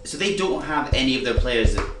 So they don't have any of their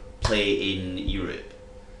players that play in Europe.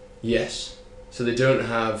 Yes. So they don't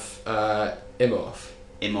have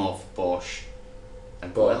Imhoff, Bosch,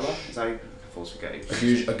 and Bosch. Is that? I was forgetting.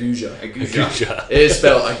 Aguja. It is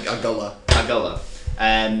spelled Agulla.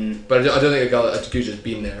 But I don't think Aguja's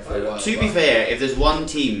been there for a while. To be fair, if there's one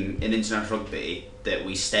team in international rugby that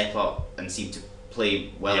we step up and seem to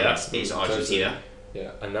play well against, it's Argentina.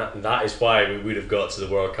 Yeah, and that is why we would have got to the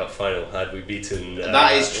World Cup final had we beaten.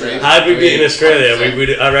 That is true. Had we beaten Australia, we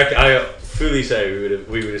would. I fully say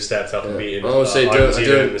we would have stepped up and beaten. I would say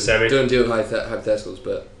Argentina in the semi. Don't deal with hypotheticals,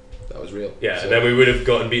 but that was real. Yeah, so. And then we would have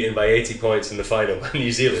gotten beaten by 80 points in the final by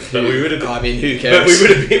New Zealand. But we would have. I mean, who cares? But we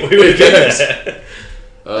would have been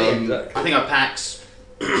there. I think our packs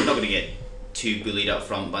are not going to get too bullied up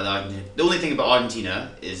front by the Argentina. The only thing about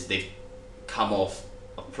Argentina is they've come off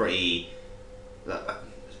a pretty.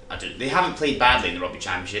 They haven't played badly in the Rugby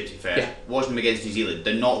Championship, to be fair. Yeah. Watching them against New Zealand,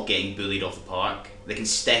 they're not getting bullied off the park. They can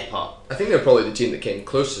step up. I think they're probably the team that came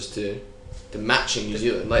closest to matching New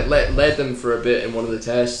Zealand. Like led them for a bit in one of the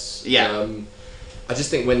tests. Yeah. I just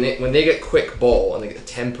think when they get quick ball and they get the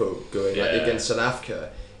tempo going, like against South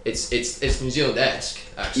Africa, it's New Zealand-esque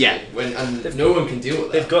actually. Yeah. And no one can deal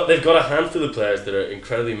with that. They've got a handful of players that are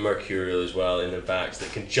incredibly mercurial as well in their backs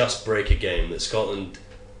that can just break a game that Scotland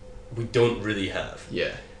we don't really have.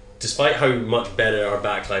 Yeah. Despite how much better our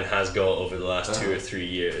backline has got over the last 2 or 3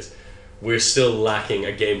 years, we're still lacking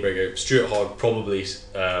a game breaker. Stuart Hogg probably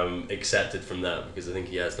accepted from that because I think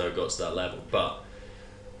he has now got to that level. But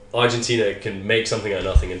Argentina can make something out of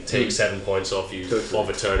nothing and take 7 points off you off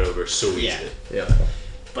a turnover so easily. Yeah.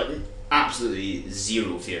 But absolutely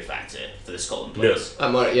zero fear factor for the Scotland players.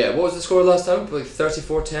 No. What was the score last time? Like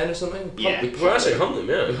 34-10 or something? Yeah. We actually humped them,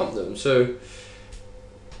 We humped them. So,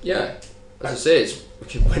 yeah. As I say, we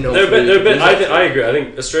can win all I agree. I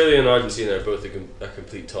think Australia and Argentina are both a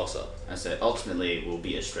complete toss-up. I said ultimately we'll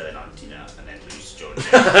beat Australia and Argentina and then lose to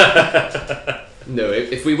Georgia. No,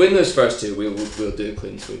 if we win those first two, we'll do a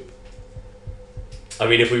clean sweep. I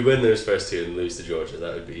mean, if we win those first two and lose to Georgia,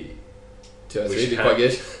 that would be 2 or 3 would be quite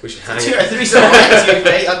good. We should hang 2 or 3 is alright,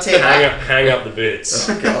 mate. I'll take that. Hang up the boots.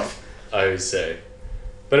 Oh God. I would say,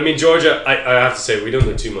 but I mean Georgia. I have to say we don't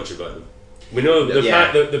know too much about them. We know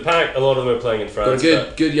the pack. A lot of them are playing in France. Got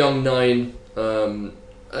a good young 9, and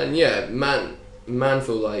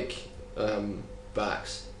manful like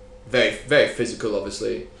backs. Very very physical,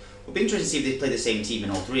 obviously. It'll be interesting to see if they play the same team in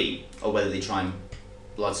all 3, or whether they try and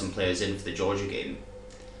blood some players in for the Georgia game.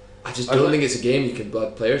 I just don't think it's a game you can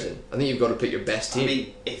blood players in. I think you've got to pick your best team. I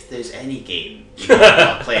mean, if there's any game you can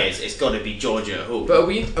blood players, it's got to be Georgia at home. But are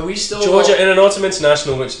we still Georgia in an autumn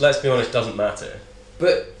international, which let's be honest doesn't matter.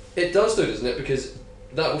 But it does though, doesn't it? Because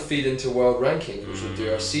that will feed into world rankings, which will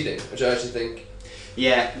do our seeding, which I actually think.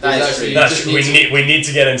 Yeah, that's true. We need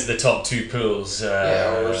to get into the top 2 pools. Or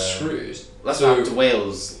we're screwed. Let's go to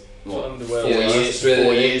Wales. 4 years ago.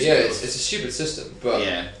 Yeah, it's a stupid system, but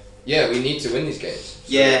we need to win these games.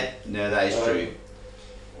 So, that is true.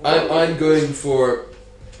 I'm going for.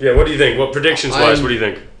 Yeah, what do you think? What predictions wise? What do you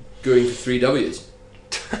think? Going for 3 W's.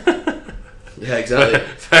 Yeah, exactly.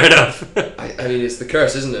 Fair enough. I mean, it's the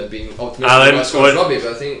curse, isn't it, being optimistic Alan, about Scottish rugby, but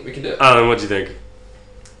I think we can do it. Alan, what do you think?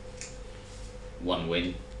 1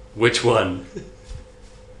 win. Which one?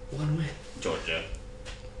 1 win. Georgia.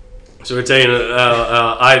 So we're taking.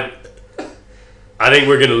 I think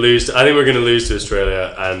we're gonna lose. I think we're gonna lose to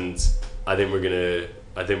Australia, and I think we're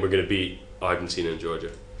gonna beat Argentina and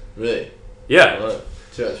Georgia. Really? Yeah. Right.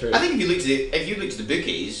 2 out of 3. I think if you look to the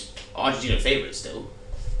bookies, Argentina are favourites still.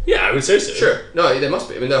 Yeah, I would say so. Sure. No, they must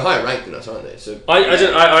be. I mean, they're higher ranked than us, aren't they? So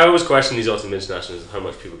I always question these Autumn Internationals and how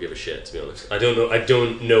much people give a shit, to be honest. I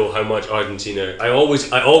don't know how much Argentina. I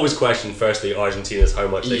always question firstly Argentina's how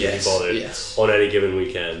much they can be bothered on any given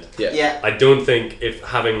weekend. Yeah. I don't think, if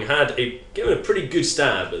having had given a pretty good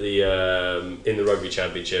stab at the in the rugby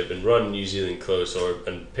championship and run New Zealand close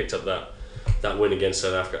and picked up that win against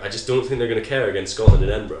South Africa, I just don't think they're going to care against Scotland in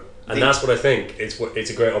Edinburgh. And that's what I think. It's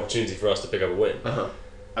a great opportunity for us to pick up a win.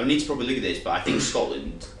 I would need to probably look at this, but I think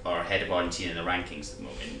Scotland are ahead of Argentina in the rankings at the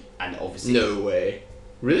moment, and obviously. No way.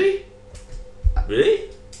 Really?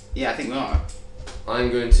 Really? Yeah, I think we are. I'm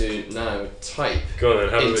going to now type Go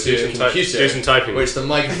on then, do some typing. Which the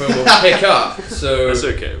microphone will pick up. So that's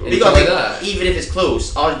okay. Even if it's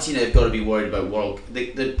close, Argentina have got to be worried about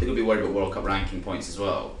they're going to be worried about World Cup ranking points as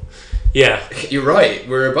well. Yeah, you're right.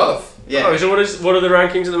 We're above. Yeah. Oh, so what are the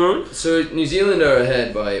rankings at the moment? So New Zealand are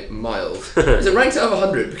ahead by miles. Is it ranked out of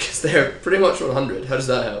 100? Because they're pretty much 100. How does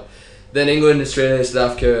that help? Then England, Australia,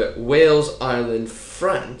 South Africa, Wales, Ireland,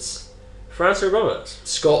 France. France are above us.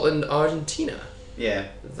 Scotland, Argentina. Yeah.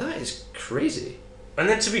 That is crazy. And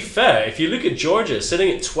then to be fair, if you look at Georgia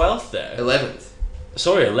sitting at 12th there. 11th.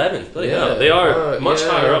 Sorry, 11th. Bloody hell. They are much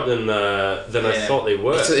higher up than I thought they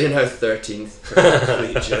were. So they're now 13th.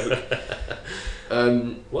 Complete joke.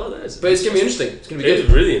 Well, that is. But it's going to be interesting. It's going to be good. It's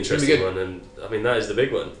a really interesting one, and I mean that is the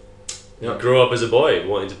big one. Yeah. You grow up as a boy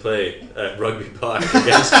wanting to play at Rugby Park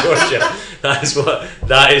against Georgia.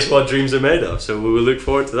 That is what dreams are made of. So we will look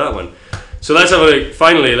forward to that one. So let's have a look.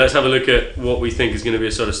 Finally, let's have a look at what we think is going to be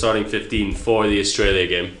a sort of starting 15 for the Australia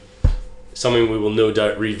game. Something we will no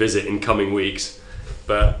doubt revisit in coming weeks.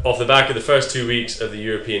 But off the back of the first 2 weeks of the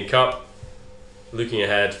European Cup, looking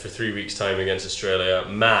ahead for 3 weeks' time against Australia,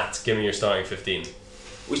 Matt, give me your starting 15.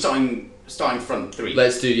 We're starting front three.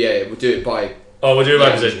 Let's do we'll do it by. Oh, we'll do it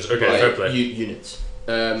by positions. Okay, fair play. Units.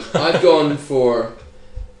 I've gone for.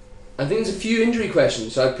 I think there's a few injury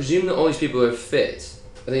questions, so I presume that all these people are fit.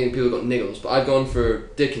 I think people have got niggles, but I've gone for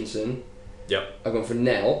Dickinson. Yep. I've gone for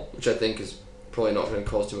Nell, which I think is probably not going to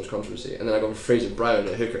cause too much controversy, and then I've gone for Fraser Brown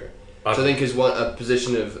at hooker. Which I think is a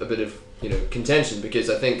position of a bit of contention, because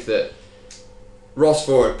I think that Ross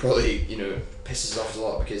Ford probably pisses us off a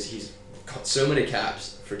lot because he's got so many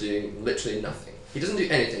caps for doing literally nothing. He doesn't do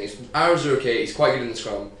anything. His hours are okay. He's quite good in the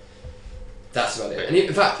scrum. That's about it. And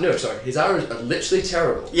in fact, his hours are literally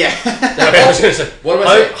terrible. Yeah. What am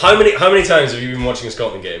I saying? How many times have you been watching a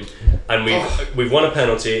Scotland game and we've won a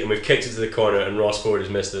penalty and we've kicked it to the corner and Ross Ford has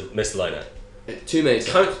missed the line out? Too many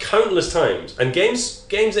times. Countless times. And games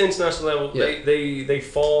at international level, they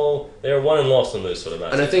fall. They are won and lost on those sort of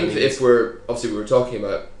matches. And I think if we were talking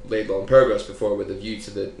about Laidlaw and Purgos before with a view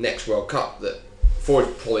to the next World Cup, that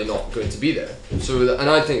Ford's probably not going to be there. So, and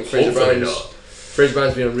I think Fraser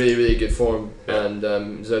Brown's been on really, really good form and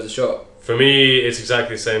deserves a shot. For me, it's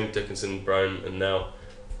exactly the same. Dickinson, Brown, and now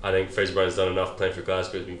I think Fraser Brown's done enough playing for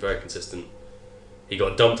Glasgow. He's been very consistent. He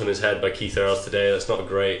got dumped on his head by Keith Earls today. That's not a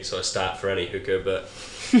great sort of stat for any hooker, but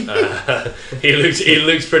he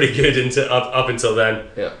looked pretty good up until then.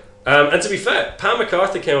 Yeah. And to be fair, Pat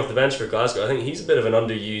McCarthy came off the bench for Glasgow. I think he's a bit of an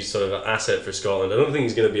underused sort of asset for Scotland. I don't think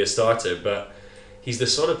he's going to be a starter, but he's the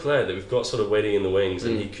sort of player that we've got sort of waiting in the wings,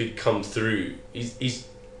 and he could come through. He's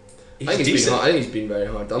I think he's been very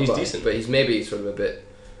hard done by. Decent. But he's maybe sort of a bit.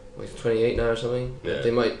 He's 28 now or something. Yeah.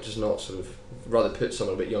 They might just not sort of rather put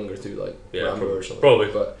someone a bit younger through Rambo or something.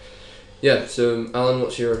 Probably. But yeah. So Alan,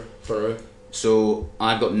 what's your front row? So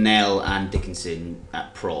I've got Nell and Dickinson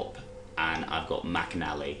at prop, and I've got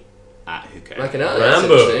McInally at hooker.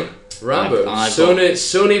 Rambo.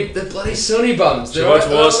 Sony, the bloody Sony bums. George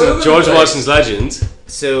Watson's legend.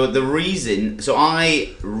 So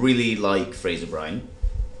I really like Fraser Brown.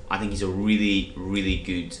 I think he's a really, really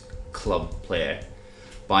good club player.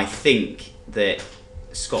 But I think that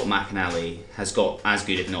Scott McInally has got as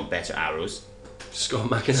good, if not better, arrows. Scott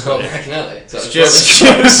McInally.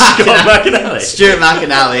 Stuart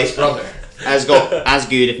McInally has got as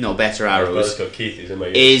good, if not better, arrows.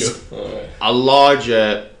 Is a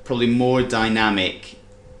larger, probably more dynamic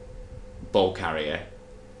ball carrier.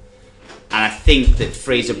 And I think that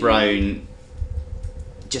Fraser Brown,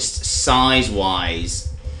 just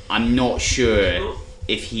size-wise, I'm not sure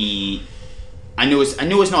if he. I know it's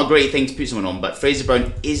not a great thing to put someone on, but Fraser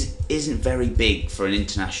Brown isn't very big for an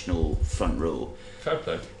international front row. Fair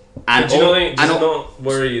play. And do you not think, does it not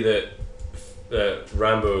worry you that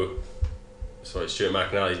Stuart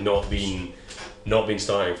McInally's not been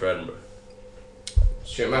starting for Edinburgh?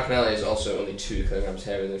 Stuart McInally is also only 2 kilograms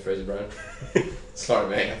heavier than Fraser Brown. Sorry,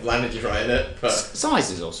 mate, I've landed you right in it. But size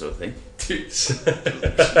is also a thing.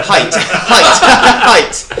 height.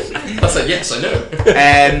 I was like, yes, I know.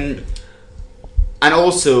 And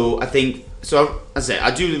also, I think so. As I say,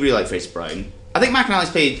 I do really like Fraser Brown. I think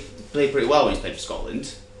McInally's played pretty well when he's played for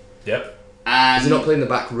Scotland. Yep. And has he not played in the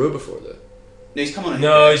back row before though? No, he's come on.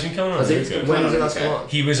 He's been coming on. When was he last come on?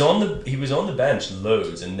 He was on the bench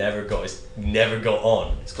loads and never got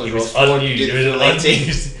on. He was unused.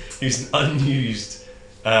 He was an unused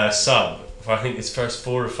sub for I think his first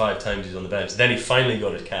 4 or 5 times he was on the bench. Then he finally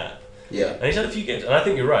got his cap. Yeah. And he's had a few games, and I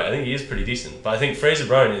think you're right. I think he is pretty decent. But I think Fraser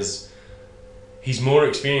Brown he's more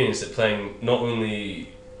experienced at playing not only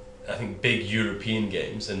I think big European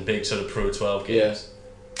games and big sort of Pro 12 games.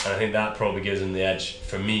 Yeah. And I think that probably gives him the edge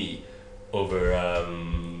for me over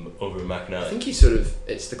McInally. I think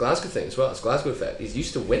it's the Glasgow thing as well. It's Glasgow effect. He's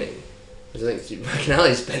used to winning. I think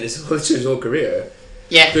McInally spent his whole career.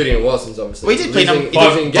 Yeah. Including at Watson's, obviously. Well, he did play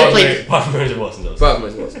losing games. Apart from Watson's.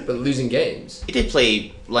 But losing games. He did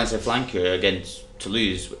play lineside flanker against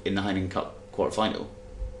Toulouse in the Heineken Cup quarter-final.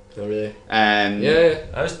 Oh, really? Yeah.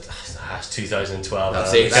 That was 2012.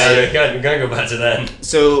 That's it. We can't go back to then.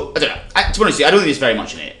 So, I don't know. To be honest with you, I don't think there's very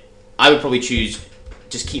much in it. I would probably choose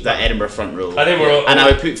just keep that Edinburgh front row. I think I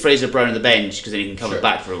would put Fraser Brown on the bench because then he can cover the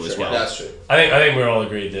back row as well. Yeah, that's true. I think we're all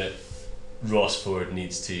agreed that Ross Ford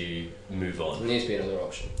needs to move on. There needs to be another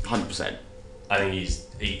option. 100%. I think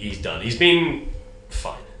he's done. He's been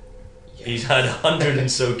fine. Yeah. He's had 100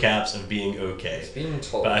 and so caps of being okay. He's been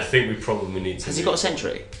told. But I think we probably need to. Has he got a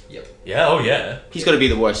century? Yep. Yeah. Oh yeah. He's got to be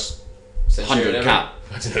the worst 100 cap.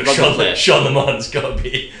 I don't know. Sean Lamont's got to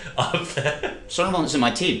be up there. Sean Lamont's in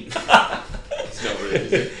my team. He's not really,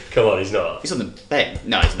 is he? Come on, he's not. He's on the bench.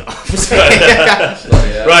 No, he's not.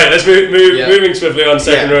 Right, let's moving swiftly on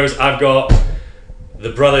second rows. I've got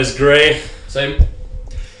the Brothers Gray. Same.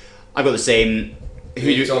 I've got the same. Who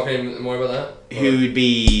are you talking more about that? Who would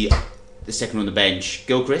be the second on the bench?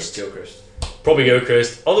 Gilchrist. Probably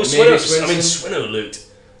Gilchrist. Although Swinnow looked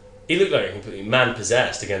like a completely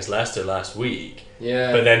man-possessed against Leicester last week.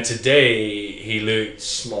 Yeah. But then today he looked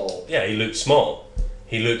small. Yeah, he looked small.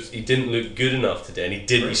 He didn't look good enough today, and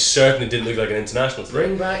he certainly didn't look like an international today.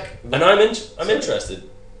 Bring back. And I'm interested.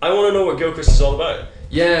 I want to know what Gilchrist is all about.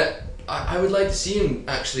 Yeah, I would like to see him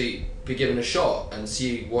actually be given a shot and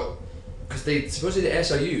see what. Because supposedly the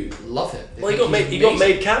SRU love him. Well, he got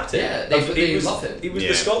made captain. Yeah, they love him. He was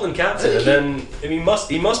the Scotland captain, and then he must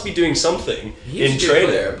be doing something in training.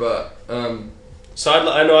 Player, but so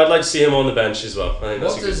I'd like to see him on the bench as well. I think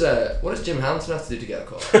what does Jim Hamilton have to do to get a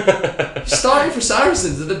call? Starting for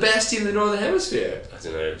Saracens, they're the best team in the Northern Hemisphere. I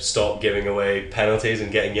don't know. Stop giving away penalties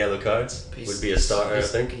and getting yellow cards would be a starter. I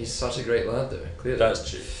think he's such a great lad, though. Clearly, that's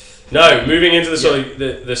true. Now moving into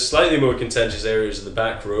the slightly more contentious areas of the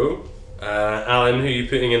back row. Alan, who are you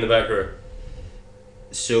putting in the back row?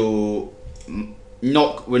 So, we're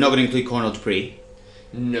not going to include Conor Dupree.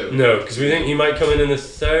 No, because we think he might come in the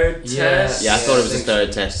third test. Yeah, I thought it was the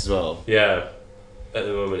third test as well. Yeah, at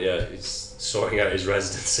the moment, he's sorting out his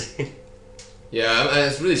residency. Yeah, and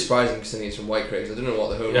it's really surprising considering he's from White Craigs. I don't know what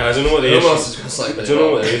the home. Yeah, I don't know what the issues. I don't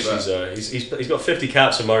know what the issues are. He's got 50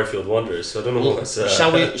 caps for Murrayfield Wanderers, so I don't know what's.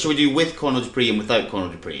 Shall we do with Conor Dupree and without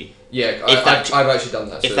Conor Dupree? Yeah, I've actually done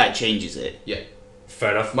that. If that changes it, yeah,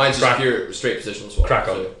 fair enough. Mine's just pure straight positional swap. Crack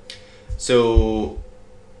on. So,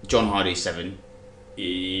 John Hardy 7.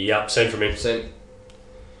 Yep, same for me. Same.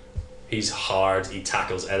 He's hard. He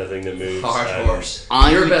tackles anything that moves. Hard horse.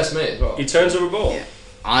 You're best mate as well. He turns over ball. Yeah.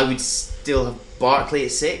 I would still have Barkley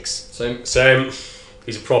at 6. Same.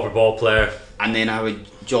 He's a proper ball player. And then I would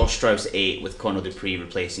Josh Strauss at 8 with Conor Dupree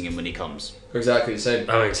replacing him when he comes. Exactly the same.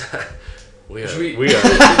 Oh, exactly. We are incredibly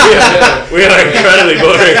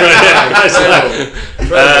boring right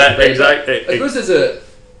now. Exactly. I suppose there's a.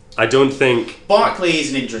 I don't think Barkley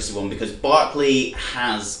is an interesting one because Barkley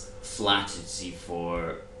has flattered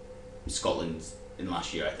for Scotland in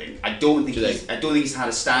last year. I don't think he's had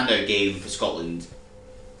a standout game for Scotland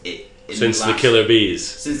since the Killer Bees.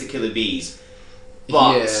 Since the Killer Bees,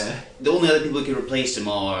 but the only other people who can replace him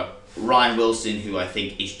are Ryan Wilson, who I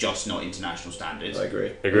think is just not international standard. I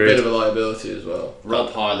agree. Agreed. A bit of a liability as well.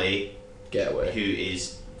 Rob Harley, getaway, who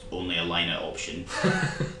is only a line-out option.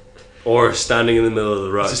 Or standing in the middle of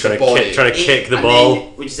the ruck, trying to kick the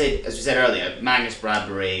ball. Then, as we said earlier, Magnus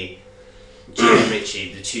Bradbury, Jamie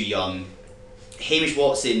Ritchie, the two young. Hamish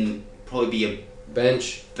Watson probably be a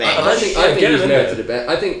bench. I think he's there to the bench.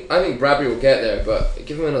 I think Bradbury will get there, but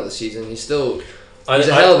give him another season. He's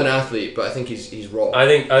a hell of an athlete, but I think he's raw. I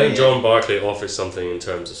think John Barclay offers something in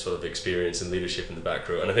terms of sort of experience and leadership in the back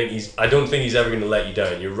row, and I don't think he's ever going to let you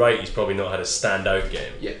down. You're right, he's probably not had a standout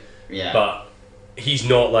game. Yeah. But he's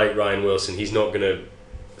not like Ryan Wilson. He's not going to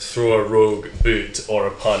throw a rogue boot or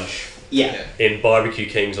a punch. Yeah. In Barbecue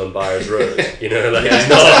Kings on Byers Road, he's not.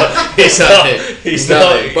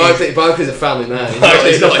 Barclay's a family man.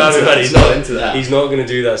 He's not into that. He's not going to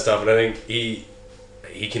do that stuff, and I think he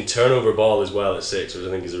can turn over ball as well at 6, which I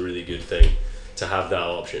think is a really good thing to have that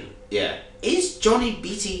option. Yeah. Is Johnny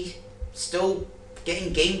Beattie still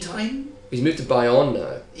getting game time? He's moved to Bayonne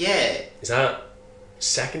now. Yeah. Is that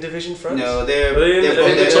second division France? No, they're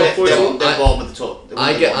bottom of the top.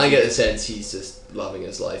 I get the sense he's just loving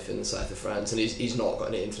his life in the south of France, and he's not got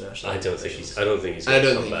any international. I don't think he's going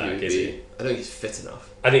to come back. Is he? I don't think he's fit enough.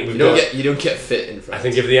 I think you don't get fit in France. I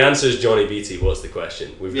think if the answer is Johnny Beattie, what's the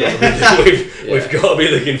question? We've got to be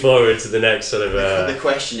looking forward to the next sort of. The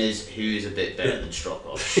question is who's a bit better than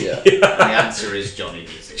Strokov? Yeah. And the answer is Johnny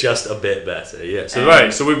Beattie. Just a bit better, yeah. So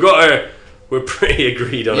so we've got we're pretty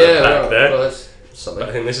agreed on our pack there. Well, something.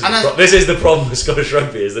 I think this is the problem with Scottish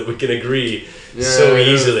rugby, is that we can agree so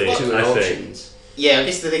easily. I think. Yeah, I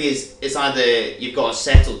guess the thing is, it's either you've got a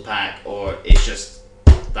settled pack or it's just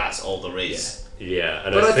that's all there is. Yeah,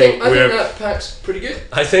 and but I think that pack's pretty good.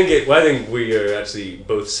 I think we are actually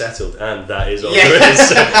both settled, and that is all there is.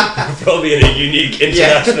 So we're probably in a unique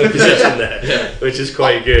international position there, which is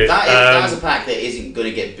quite good. That's a pack that isn't going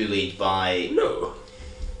to get bullied by. No.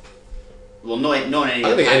 Well, not any of the I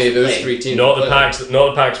don't think any of those three teams. Not the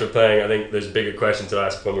packs we're playing. I think there's a bigger question to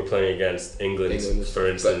ask when we're playing against England for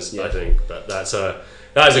instance. I think that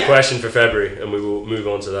is a question for February, and we will move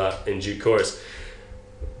on to that in due course.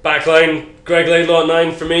 Backline, Greg Laidlaw at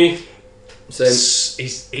 9 for me. Same.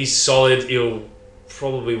 He's solid. He'll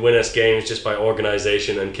probably win us games just by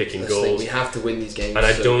organisation and kicking goals. We have to win these games. And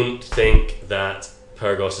I don't think that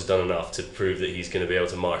Pyrgos has done enough to prove that he's going to be able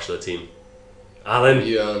to marshal a team. Alan,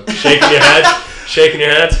 shaking your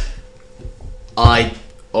head. I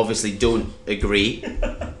obviously don't agree.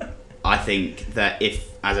 I think that if,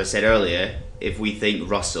 as I said earlier, if we think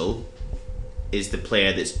Russell is the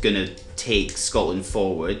player that's going to take Scotland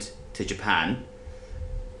forward to Japan,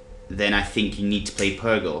 then I think you need to play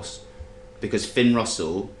Pyrgos, because Finn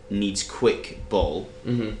Russell needs quick ball.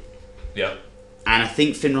 Mm-hmm. Yeah. And I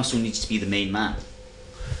think Finn Russell needs to be the main man.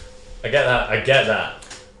 I get that.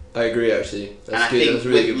 I agree, actually. That's and good. I think That's a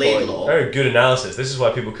really with good Laidlaw, very good analysis. This is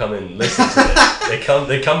why people come in and listen to this.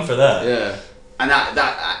 They come for that. Yeah. And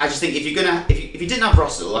that I just think if you didn't have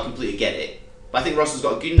Russell, I completely get it. But I think Russell's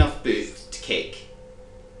got a good enough boot to kick.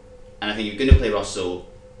 And I think if you're going to play Russell,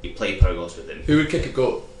 you play Pyrgos with him. Who would kick a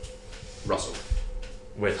goal? Russell.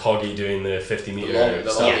 With Hoggy doing the 50 metre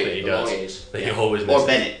stuff that he does. That he always misses. Or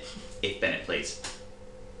Bennett, if Bennett plays.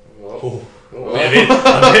 Oh.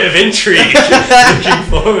 A bit of intrigue. Looking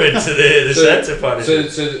forward to the centre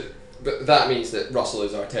partnership. But that means that Russell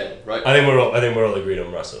is our 10, right? I think we're all agreed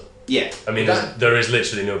on Russell. Yeah. I mean, there is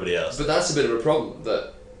literally nobody else. But that's a bit of a problem,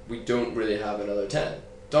 that we don't really have another 10.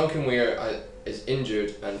 Duncan Weir is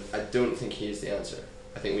injured, and I don't think he is the answer.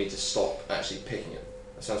 I think we need to stop actually picking him.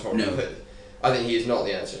 That sounds horrible. No. I think he is not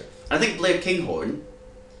the answer. I think Blair Kinghorn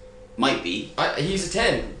might be. He's a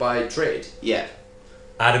 10 by trade. Yeah.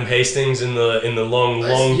 Adam Hastings in the long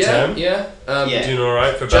term. Yeah. Doing all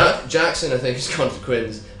right for Bath. Jackson, I think, has gone to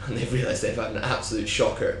Quins, and they've realised they've had an absolute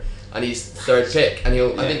shocker, and he's third pick, and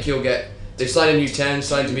I think he'll get. They've signed a new 10,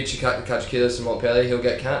 signed Dimitri Kachakilis from Montpellier. He'll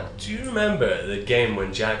get capped. Do you remember the game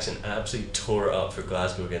when Jackson absolutely tore it up for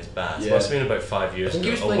Glasgow against Bath? Yeah. Must have been about 5 years ago.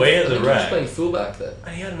 He was playing fullback then.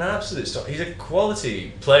 And he had an absolute stop. He's a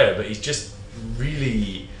quality player, but he's just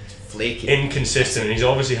really flaky, inconsistent, and he's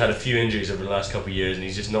obviously had a few injuries over the last couple of years, and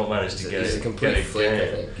he's just not managed to get it. He's a complete flake, I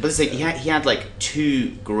think. But it's like he had like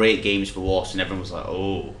 2 great games for Wasps, and everyone was like,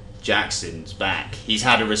 "Oh, Jackson's back. He's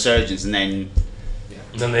had a resurgence," and then.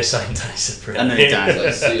 And then they signed Danny Cyprian. And then they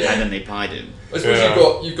and then they pied him. I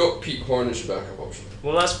suppose you've got Pete Horn as your backup option.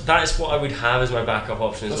 Well, that is what I would have as my backup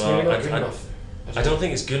option as well. Really not good enough. I don't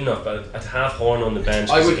think it's good enough, but I'd have Horn on the bench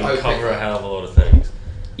I because would he can cover a hell of a lot of things.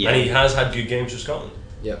 Yeah. And he has had good games for Scotland.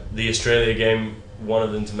 Yeah. The Australia game, one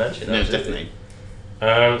of them to mention. No, definitely.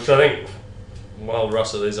 So I think while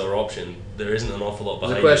Russell is our option, there isn't an awful lot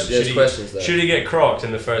behind him. Should he get crocked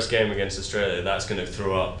in the first game against Australia, that's going to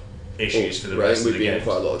throw up issues for the rest of the game. We'd be in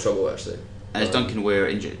quite a lot of trouble, actually. And is Duncan Weir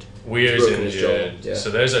injured? Weir's injured. So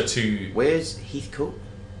those are 2. Where's Heathcote?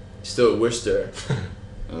 Still at Worcester.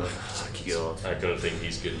 God. I don't think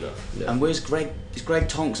he's good enough. No. And where's Greg? Is Greg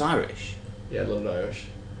Tonks Irish? Yeah, London Irish.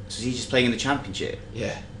 So is he just playing in the Championship?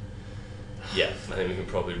 Yeah. Yeah, I think we can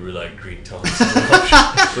probably rule out Greek Thomas as an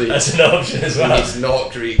option. Please. That's an option as well. He's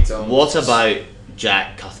not Greek, Tom. What about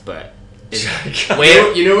Jack Cuthbert?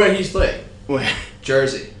 You know where he's playing? Where?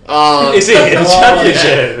 Jersey. Oh, Is he in the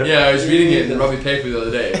Championship? Yeah, I was reading it in the rugby paper the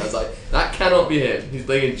other day, and I was like, that cannot be him. He's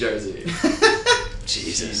playing in Jersey.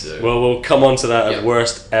 Jesus. Well, we'll come on to that Yeah.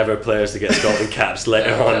 worst ever players to get Scotland caps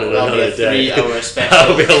later on in That'll be another a day. 3-hour special.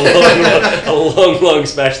 That'll be a long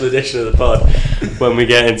special edition of the pod when we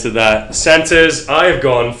get into that. Centres, I've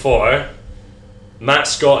gone for Matt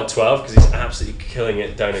Scott at 12 because he's absolutely killing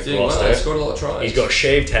it down at Doing well, Gloucester. he scored a lot of tries. He's got a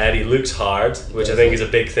shaved head. He looks hard, which I think is a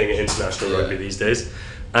big thing at international Yeah. rugby these days.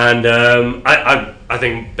 And I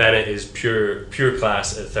think Bennett is pure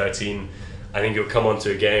class at 13. I think he'll come onto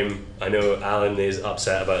a game. I know Alan is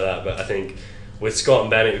upset about that, but I think with Scott and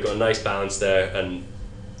Bennett, we've got a nice balance there. And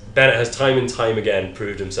Bennett has time and time again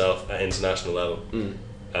proved himself at international level.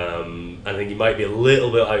 I think he might be a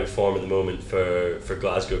little bit out of form at the moment for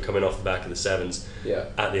Glasgow, coming off the back of the sevens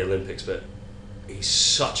at the Olympics, but he's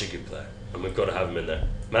such a good player, and we've got to have him in there.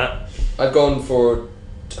 Matt? I've gone for...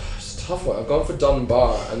 It's a tough one. I've gone for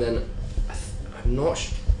Dunbar, and then I'm not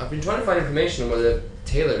I've been trying to find information on whether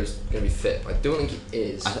Taylor is going to be fit. I don't think he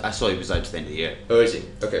is. I saw he was out to the end of the year. Oh, is he?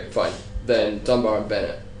 Okay, fine. Then Dunbar and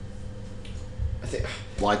Bennett. I think...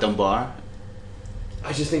 Why Dunbar?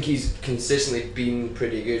 I just think he's consistently been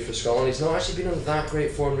pretty good for Scotland. He's not actually been on that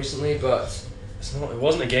great form recently, but It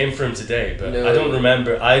wasn't a game for him today, but No. I don't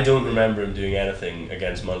remember him doing anything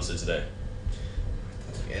against Munster today.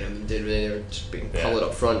 any of them did really. They were just being coloured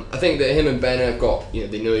up front. I think that him and Bennett have got,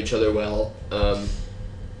 they know each other well.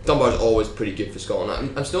 Dunbar's always pretty good for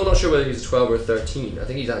Scotland. I'm still not sure whether he's a 12 or a 13. I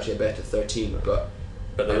think he's actually a better 13, but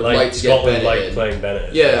they I'd like to Scotland get Bennett like in. playing Bennett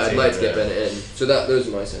at Yeah, 13, I'd like to get Bennett in. So those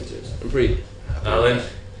are my centres. I'm pretty happy with Alan, that.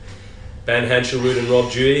 Ben Henshelwood and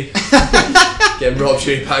Rob Dewey. Getting Rob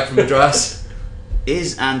Dewey back from Madras.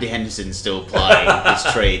 Is Andy Henderson still plying his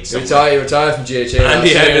trade? He retired from GHA.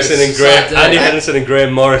 Andy Henderson and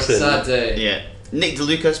Graham Morrison. Sad day. Yeah. Nick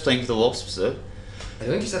DeLuca's playing for the Wasps though. I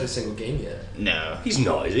don't think he's had a single game yet. No. He's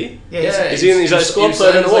not, is he? Yeah, He's like a squad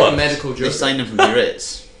player in the like what? a medical They joke. signed him from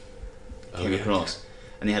Biarritz. Came yeah. across.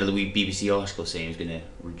 And they had a wee BBC article saying he was going to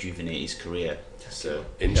rejuvenate his career. So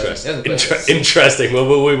Interesting. He hasn't played. Interesting.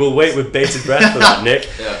 Well, we will wait with bated breath for that, Nick.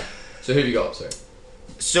 Yeah. So who have you got, sir?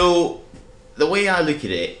 So the way I look at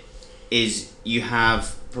it is you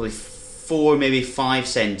have probably 4, maybe 5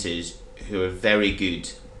 centres who are very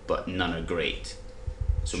good, but none are great.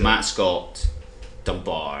 So Matt Scott,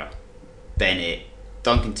 Dunbar, Bennett,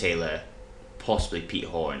 Duncan Taylor, possibly Pete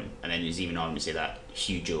Horn, and then there's even an argument to say that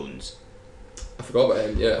Hugh Jones I forgot about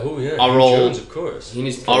him. Yeah. Oh yeah, Are Hugh all- Jones, of course. He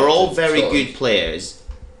needs to play are all for very Scotland. good players,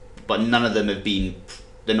 but none of them have been.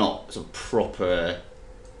 They're not sort of proper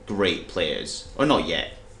great players, or not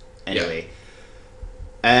yet. Anyway,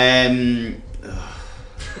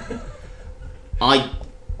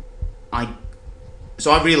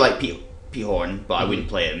 So I really like Pete Horn, but I wouldn't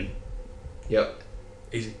play him. Yep.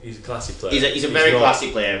 He's a classy player. He's a very not-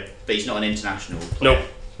 classy player, but he's not an international player. Nope,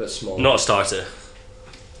 It's a bit small. not a starter.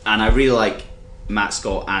 And I really like Matt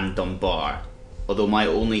Scott and Dunbar. Although my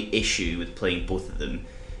only issue with playing both of them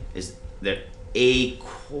is they're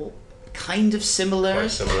kind of similar.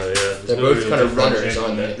 Quite similar, yeah. There's They're no both real kind of runners, differentiation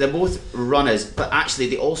aren't there. they? They're both runners, but actually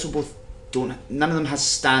they also both don't. None of them has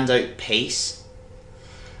standout pace.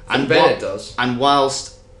 And Bennett does. And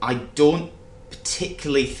whilst I don't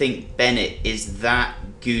particularly think Bennett is that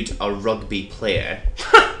good a rugby player,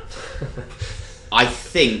 I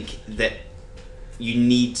think that you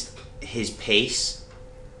need his pace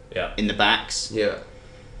Yeah. in the backs. Yeah.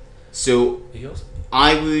 So He also-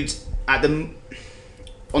 I would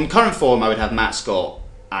on current form I would have Matt Scott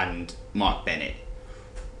and Mark Bennett,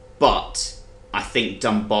 but I think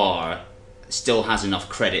Dunbar still has enough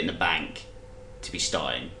credit in the bank to be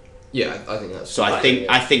starting. Yeah, I think that's. So I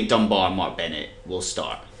think Dunbar and Mark Bennett will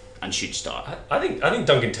start and should start. I think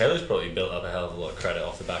Duncan Taylor's probably built up a hell of a lot of credit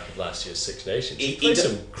off the back of last year's Six Nations. He He played does.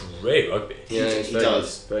 some great rugby. Yeah, he he's very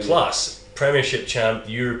does. good, very good. Plus, Premiership champ,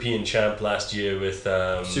 European champ last year with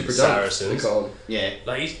Super Dunk, Saracens. they call him. Yeah,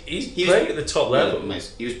 Like he's He was- playing at the top level.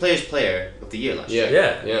 he was Players Player of the Year last Yeah.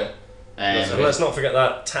 year. Yeah. Yeah. So let's not forget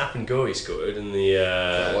that tap and go he scored in the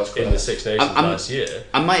was in the class. Six Nations I'm- last year.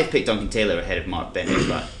 I might have picked Duncan Taylor ahead of Mark Bennett,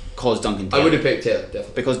 but because Duncan I Taylor, would have picked Taylor,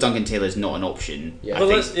 definitely. because Duncan Taylor's not an option. Yeah. I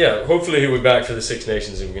Well, think, hopefully he'll be back for the Six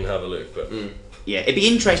Nations and we can have a look. But yeah, it'd be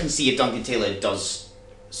interesting to see if Duncan Taylor does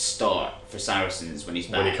start for Saracens when he's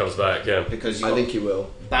back. when he comes back, yeah. because I think he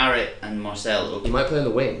will. Barrett and Marcelo. He might play on the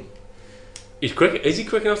wing. He's quick. Is he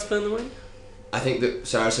quick enough to play on the wing? I think that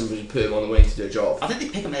Saracens would put him on the wing to do a job. I think they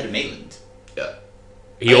pick him ahead of Maitland. Yeah.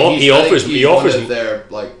 He offers one of their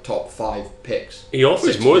like top 5 picks. He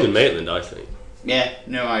offers more than Maitland, I think. Yeah,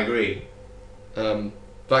 no, I agree.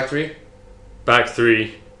 Back three. Back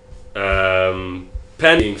three. Penny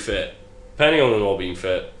being fit. Penny on them all being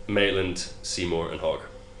fit. Maitland, Seymour, and Hogg.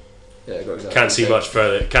 Yeah, got exactly. Can't see much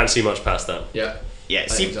further. Can't see much past that. Yeah. Yeah,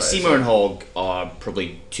 Seymour and Hogg are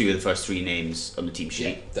probably 2 of the first 3 names on the team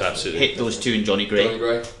sheet. Yeah, absolutely. Hit those 2 and Johnny Gray. Johnny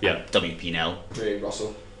Gray. Yeah. WP Nell. Ray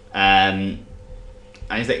Russell. And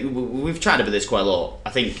I think we've chatted about this quite a lot. I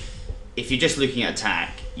think if you're just looking at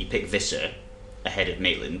attack, you pick Visser ahead of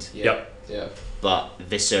Maitland. Yeah. But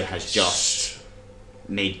Visser has just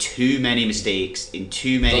made too many mistakes in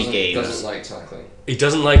too many games. Doesn't like tackling. He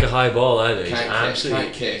doesn't like a high ball either. He's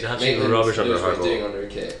Can't kick. He's absolutely rubbish under a high ball. Doing under a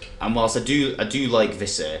kick. And whilst I do like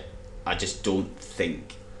Visser, I just don't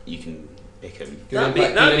think you can pick him. That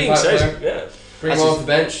being said, yeah. Bring him off the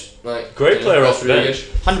bench. Like, great player off the bench.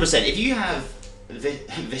 100%. If you have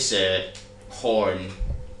Visser, Horn,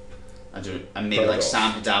 and maybe like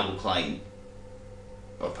Sam Hidalgo-Klein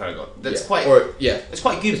or Pergot, that's quite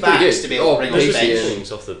good backs to be able to bring off the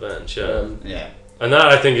bench. Off the bench, yeah. And that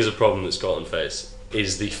I think is a problem that Scotland face,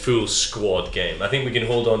 is the full squad game. I think we can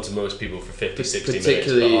hold on to most people for 50, 60 minutes.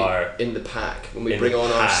 Particularly in the pack. When we bring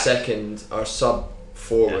on our sub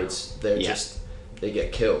forwards, they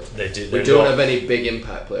get killed. We don't have any big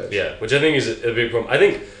impact players. Yeah, which I think is a big problem. I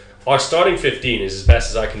think our starting 15 is as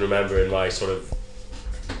best as I can remember in my sort of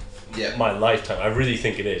my lifetime. I really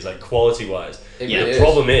think it is, like quality wise. The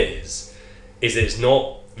problem is that it's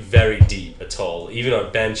not very deep at all. Even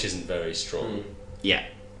our bench isn't very strong. Yeah.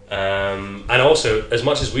 And also, as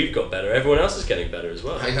much as we've got better, everyone else is getting better as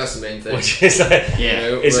well. I think that's the main thing. Which is like,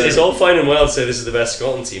 it's all fine and well to say this is the best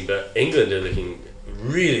Scotland team, but England are looking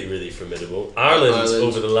really, really formidable. Ireland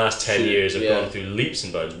over the last 10 years have gone through leaps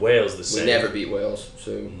and bounds. Wales the same. We never beat Wales,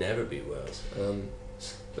 so never beat Wales.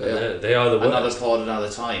 They are the worst. Another pod, another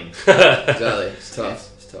time. Exactly. It's tough.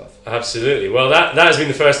 Absolutely. Well, that has been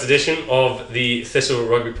the first edition of the Thistle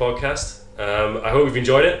Rugby podcast. I hope you've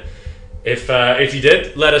enjoyed it. If you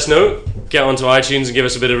did, let us know. Get onto iTunes and give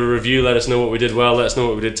us a bit of a review. Let us know what we did well. Let us know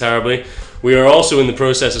what we did terribly. We are also in the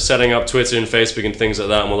process of setting up Twitter and Facebook and things like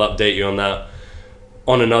that, and we'll update you on that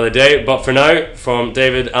on another day. But for now, from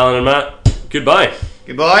David, Alan and Matt, goodbye.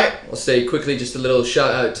 Goodbye. I'll say quickly just a little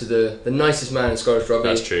shout out to the nicest man in Scottish rugby.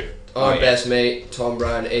 That's true. Our best mate, Tom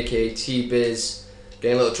Brown, aka T-Biz.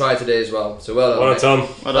 Getting a little try today as well. So well done, Well done,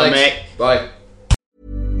 Tom. Well done, mate. Bye.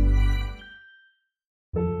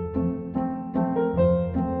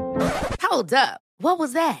 Hold up. What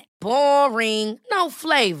was that? Boring. No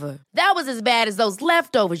flavor. That was as bad as those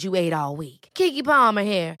leftovers you ate all week. Keke Palmer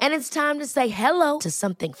here, and it's time to say hello to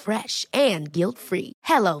something fresh and guilt-free.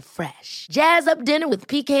 Hello Fresh. Jazz up dinner with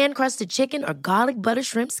pecan-crusted chicken or garlic butter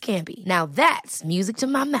shrimp scampi. Now that's music to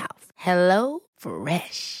my mouth. Hello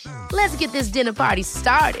Fresh. Let's get this dinner party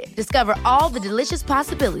started. Discover all the delicious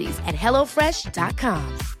possibilities at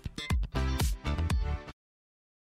HelloFresh.com.